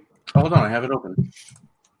Superflex. Hold on, I have it open.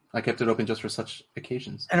 I kept it open just for such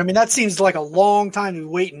occasions. And I mean, that seems like a long time to be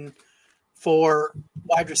waiting for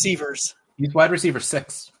wide receivers. He's wide receiver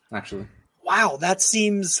 6, actually. Wow, that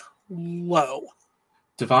seems low.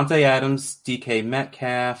 Devontae Adams, DK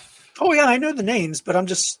Metcalf. Oh yeah, I know the names, but I'm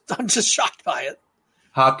just shocked by it.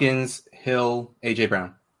 Hopkins, Hill, AJ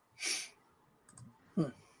Brown.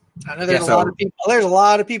 I know there's a lot of people. There's a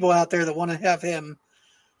lot of people out there that want to have him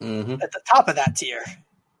at the top of that tier.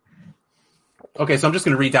 Okay, so I'm just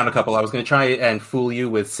going to read down a couple. I was going to try and fool you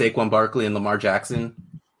with Saquon Barkley and Lamar Jackson,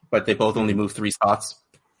 but they both only moved 3 spots.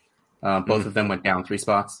 Both of them went down 3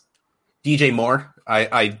 spots. DJ Moore,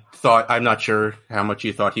 I'm not sure how much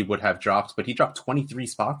you thought he would have dropped, but he dropped 23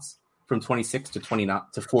 spots from 26 to 29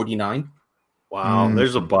 to 49. Wow,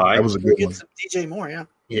 there's a buy. That was a good one. Some DJ Moore, yeah.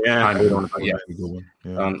 Yeah, I've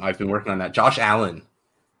been working on that. Josh Allen,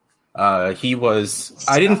 he was.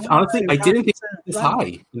 I didn't think he was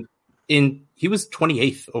high. He was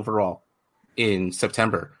 28th overall in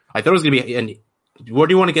September. I thought it was going to be. And where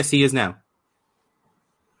do you want to guess he is now?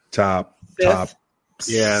 Top 7.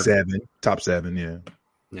 Top 7, yeah.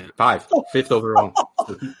 5th overall.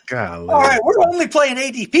 Golly. All right, we're only playing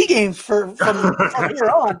ADP games from here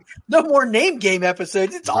on. No more name game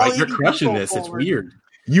episodes. It's all Right, you're ADP crushing this. forward. It's weird.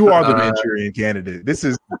 You are the Manchurian candidate. This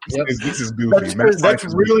is goofy. That's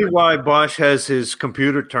really why Bosch has his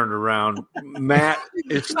computer turned around. Matt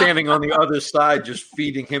is standing on the other side, just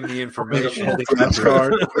feeding him the information.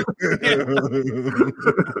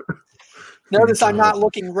 Notice I'm not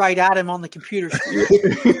looking right at him on the computer screen.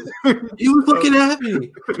 He was looking at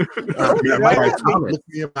me. Look me in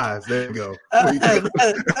my eyes. There you go.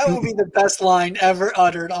 That will be the best line ever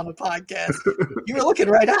uttered on a podcast. You were looking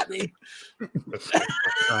right at me.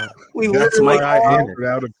 We literally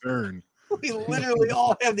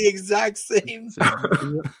all have the exact same.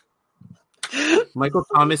 Michael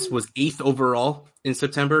Thomas was 8th overall in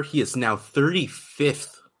September. He is now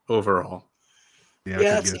 35th overall. Yeah,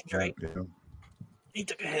 that seems right. Yeah. He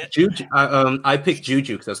took a hit. Juju, I picked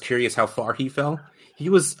Juju because I was curious how far he fell. I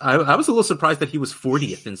was a little surprised that he was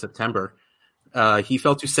 40th in September. He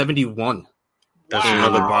fell to 71. That's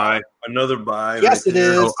another buy. Yes, it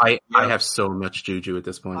is. So I have so much Juju at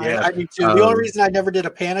this point. I do too. The only reason I never did a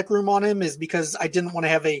panic room on him is because I didn't want to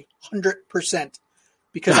have 100%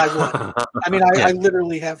 because I would. I mean, I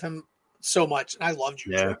literally have him so much, and I love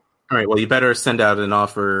Juju. Yeah. All right, well, you better send out an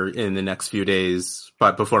offer in the next few days,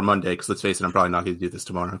 but before Monday, because let's face it, I'm probably not going to do this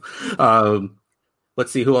tomorrow.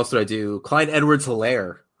 Let's see, who else did I do? Clyde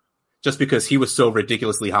Edwards-Helaire, just because he was so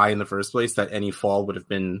ridiculously high in the first place that any fall would have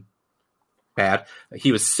been bad.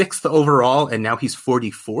 He was 6th overall, and now he's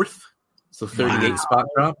 44th, so 38 spot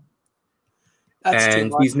drop.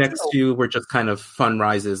 And these next two were just kind of fun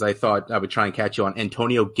rises. I thought I would try and catch you on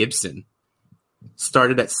Antonio Gibson.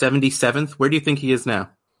 Started at 77th. Where do you think he is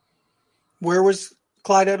now? Where was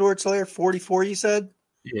Clyde Edwards-Helaire? 44, you said?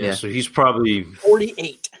 Yeah, so he's probably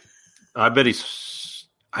 48. I bet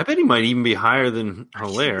he might even be higher than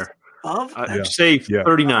Helaire. I'd say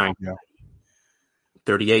 39. Yeah.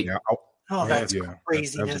 38. Yeah. Oh, that's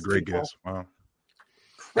crazy. That's a great guess. Wow.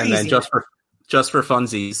 And then just for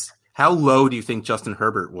funsies, how low do you think Justin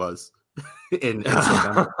Herbert was in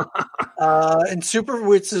September? In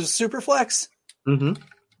Superflex? Mm-hmm.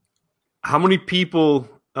 How many people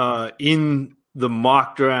in the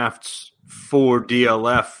mock drafts for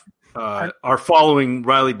DLF are following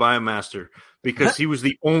Riley Biomaster? Because he was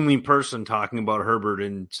the only person talking about Herbert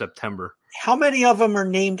in September. How many of them are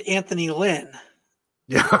named Anthony Lynn?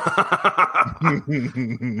 Yeah. He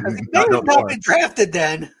may have not been drafted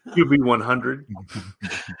then. QB 100.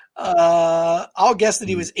 I'll guess that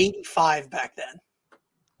he was 85 back then.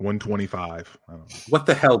 125. I don't know. What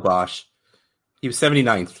the hell, Bosch? He was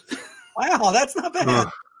 79th. Wow, that's not bad.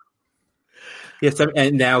 Yes,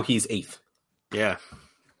 and now he's 8th. Yeah.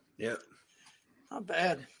 Yeah. Not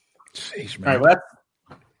bad. Jeez, All man. right,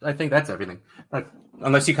 well, I think that's everything.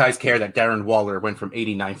 Unless you guys care that Darren Waller went from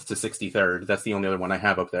 89th to 63rd. That's the only other one I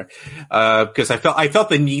have up there. Because I felt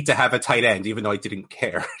the need to have a tight end, even though I didn't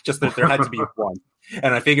care. Just that there had to be one.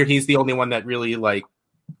 And I figured he's the only one that really, like,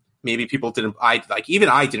 maybe people didn't, even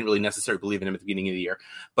I didn't really necessarily believe in him at the beginning of the year.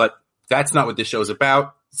 But that's not what this show's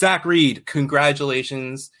about. Zach Reed,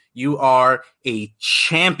 congratulations. You are a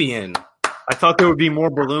champion. I thought there would be more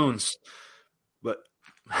balloons, but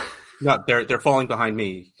no, they're falling behind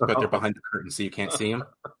me, but they're behind the curtain, so you can't see them.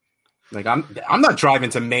 Like I'm not driving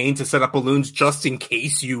to Maine to set up balloons just in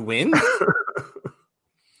case you win.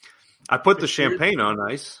 I put the champagne on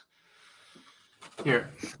ice. Here,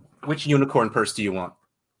 which unicorn purse do you want?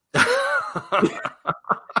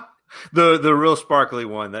 The real sparkly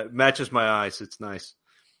one that matches my eyes. It's nice.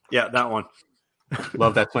 Yeah, that one.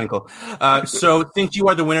 Love that twinkle. So since you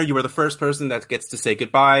are the winner, you are the first person that gets to say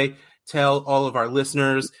goodbye. Tell all of our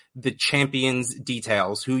listeners the champion's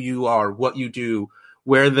details, who you are, what you do,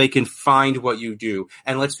 where they can find what you do.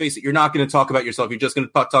 And let's face it, you're not going to talk about yourself. You're just going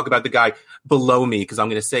to talk about the guy below me because I'm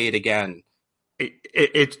going to say it again.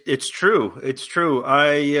 It's true. It's true.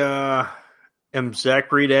 I am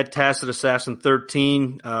Zach Reed at Tacit Assassin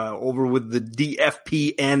 13 over with the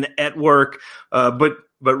DFPN at work.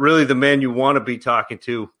 But really the man you want to be talking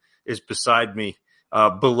to is beside me,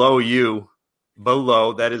 below you.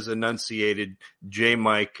 Below, that is enunciated, J.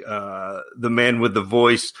 Mike, the man with the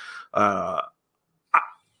voice.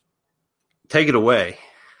 Take it away.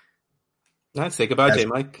 Let's say goodbye, J.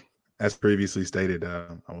 Mike. As previously stated, I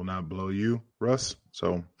will not blow you, Russ.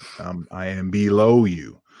 So I am below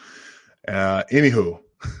you. Anywho,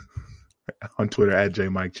 on Twitter, at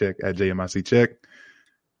JMikeCheck, at JMICCheck.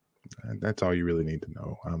 That's all you really need to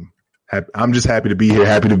know. I'm just happy to be here,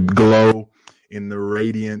 happy to glow in the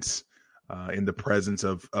radiance, in the presence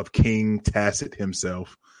of King Tacit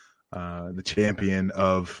himself, the champion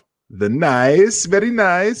of the nice, very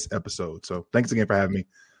nice episode. So thanks again for having me.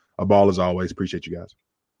 A ball as always. Appreciate you guys.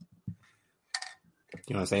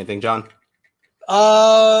 You want to say anything, John?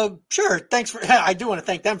 Sure. Thanks I do want to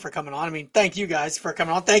thank them for coming on. I mean, thank you guys for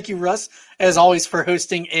coming on. Thank you, Russ, as always, for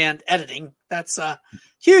hosting and editing. That's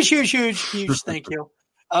huge thank you.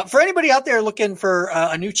 For anybody out there looking for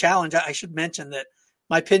a new challenge, I should mention that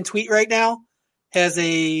my pinned tweet right now has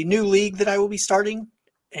a new league that I will be starting.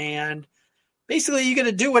 And basically you're going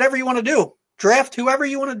to do whatever you want to do. Draft whoever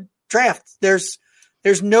you want to draft. There's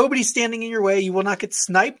nobody standing in your way. You will not get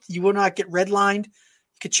sniped. You will not get redlined.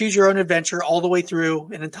 You could choose your own adventure all the way through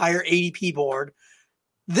an entire ADP board.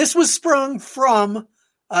 This was sprung from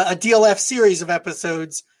a DLF series of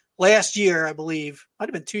episodes last year, I believe. Might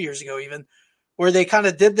have been 2 years ago even, where they kind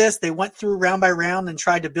of did this. They went through round by round and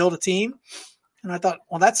tried to build a team. And I thought,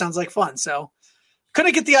 well, that sounds like fun. So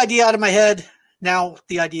couldn't get the idea out of my head. Now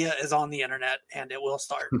the idea is on the internet and it will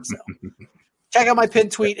start. So check out my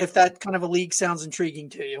pinned tweet if that kind of a league sounds intriguing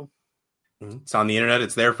to you. It's on the internet.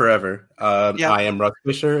 It's there forever. I am Russ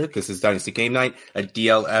Fisher. This is Dynasty Game Night, a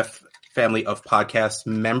DLF family of podcasts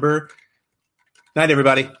member. Night,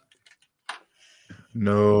 everybody.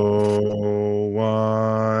 No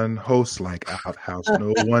one hosts like Outhouse.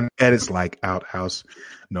 No one edits like Outhouse.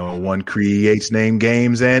 No one creates name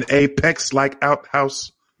games and Apex like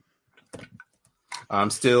Outhouse. I'm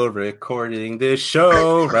still recording this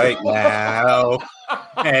show right now,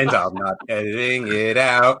 and I'm not editing it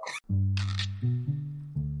out.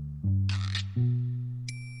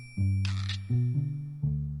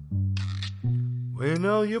 When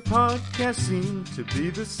all your podcasts seem to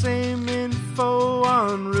be the same info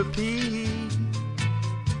on repeat,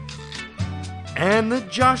 and the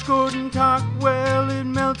Josh Gordon talk, well, it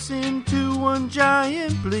melts into one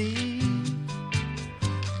giant bleed.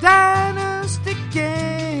 Dynasty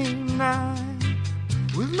Game Night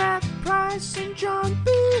with Matt Price and John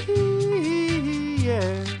B.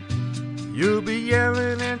 Yeah. You'll be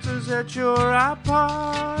yelling answers at your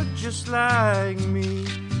iPod just like me.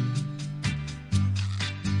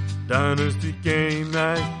 Dynasty Game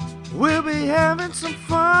Night, we'll be having some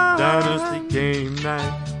fun. Dynasty Game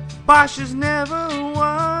Night, Bosch has never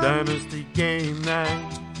won. Dynasty Game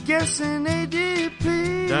Night, guessing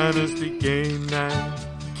ADP. Dynasty Game Night,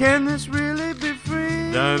 can this really be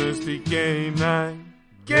free? Dynasty Game Night,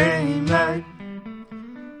 Game Night.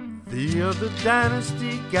 The other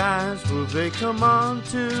Dynasty guys, will they come on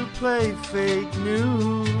to play fake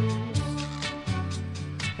news?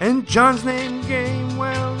 And John's name game,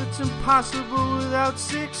 well, it's impossible without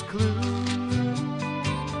 6 clues.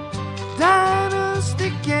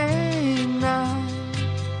 Dynasty Game Night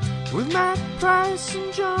with Matt Price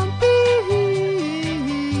and John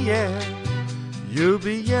B. Yeah, you'll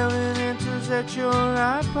be yelling answers at your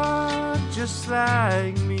iPod just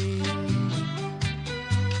like me.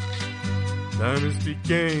 Dynasty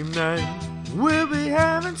Game Night, we'll be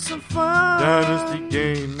having some fun. Dynasty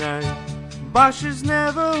Game Night, Bosch has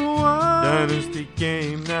never won. Dynasty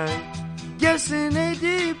Game Night, guessing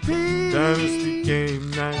ADP. Dynasty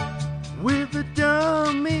Game Night, with the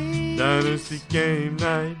dummy. Dynasty Game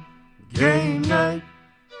Night, Game Night.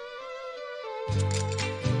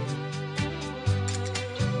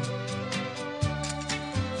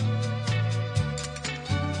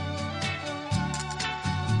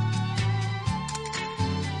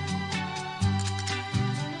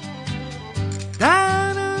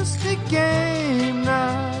 Dynasty Game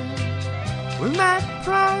Night with Matt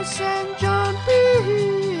Price and John B.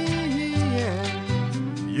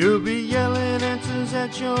 Yeah. You'll be yelling answers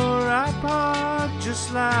at your iPod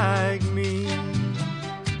just like me.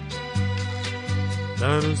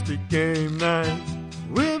 Dynasty Game Night,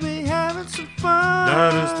 we'll be having some fun.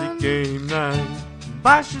 Dynasty Game Night,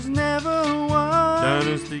 Bosch has never won.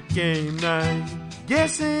 Dynasty Game Night,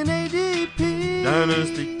 guessing ADP.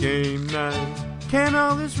 Dynasty Game Night, can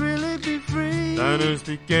all this really be free?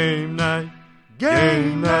 Dynasty Game Night,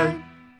 Game Night.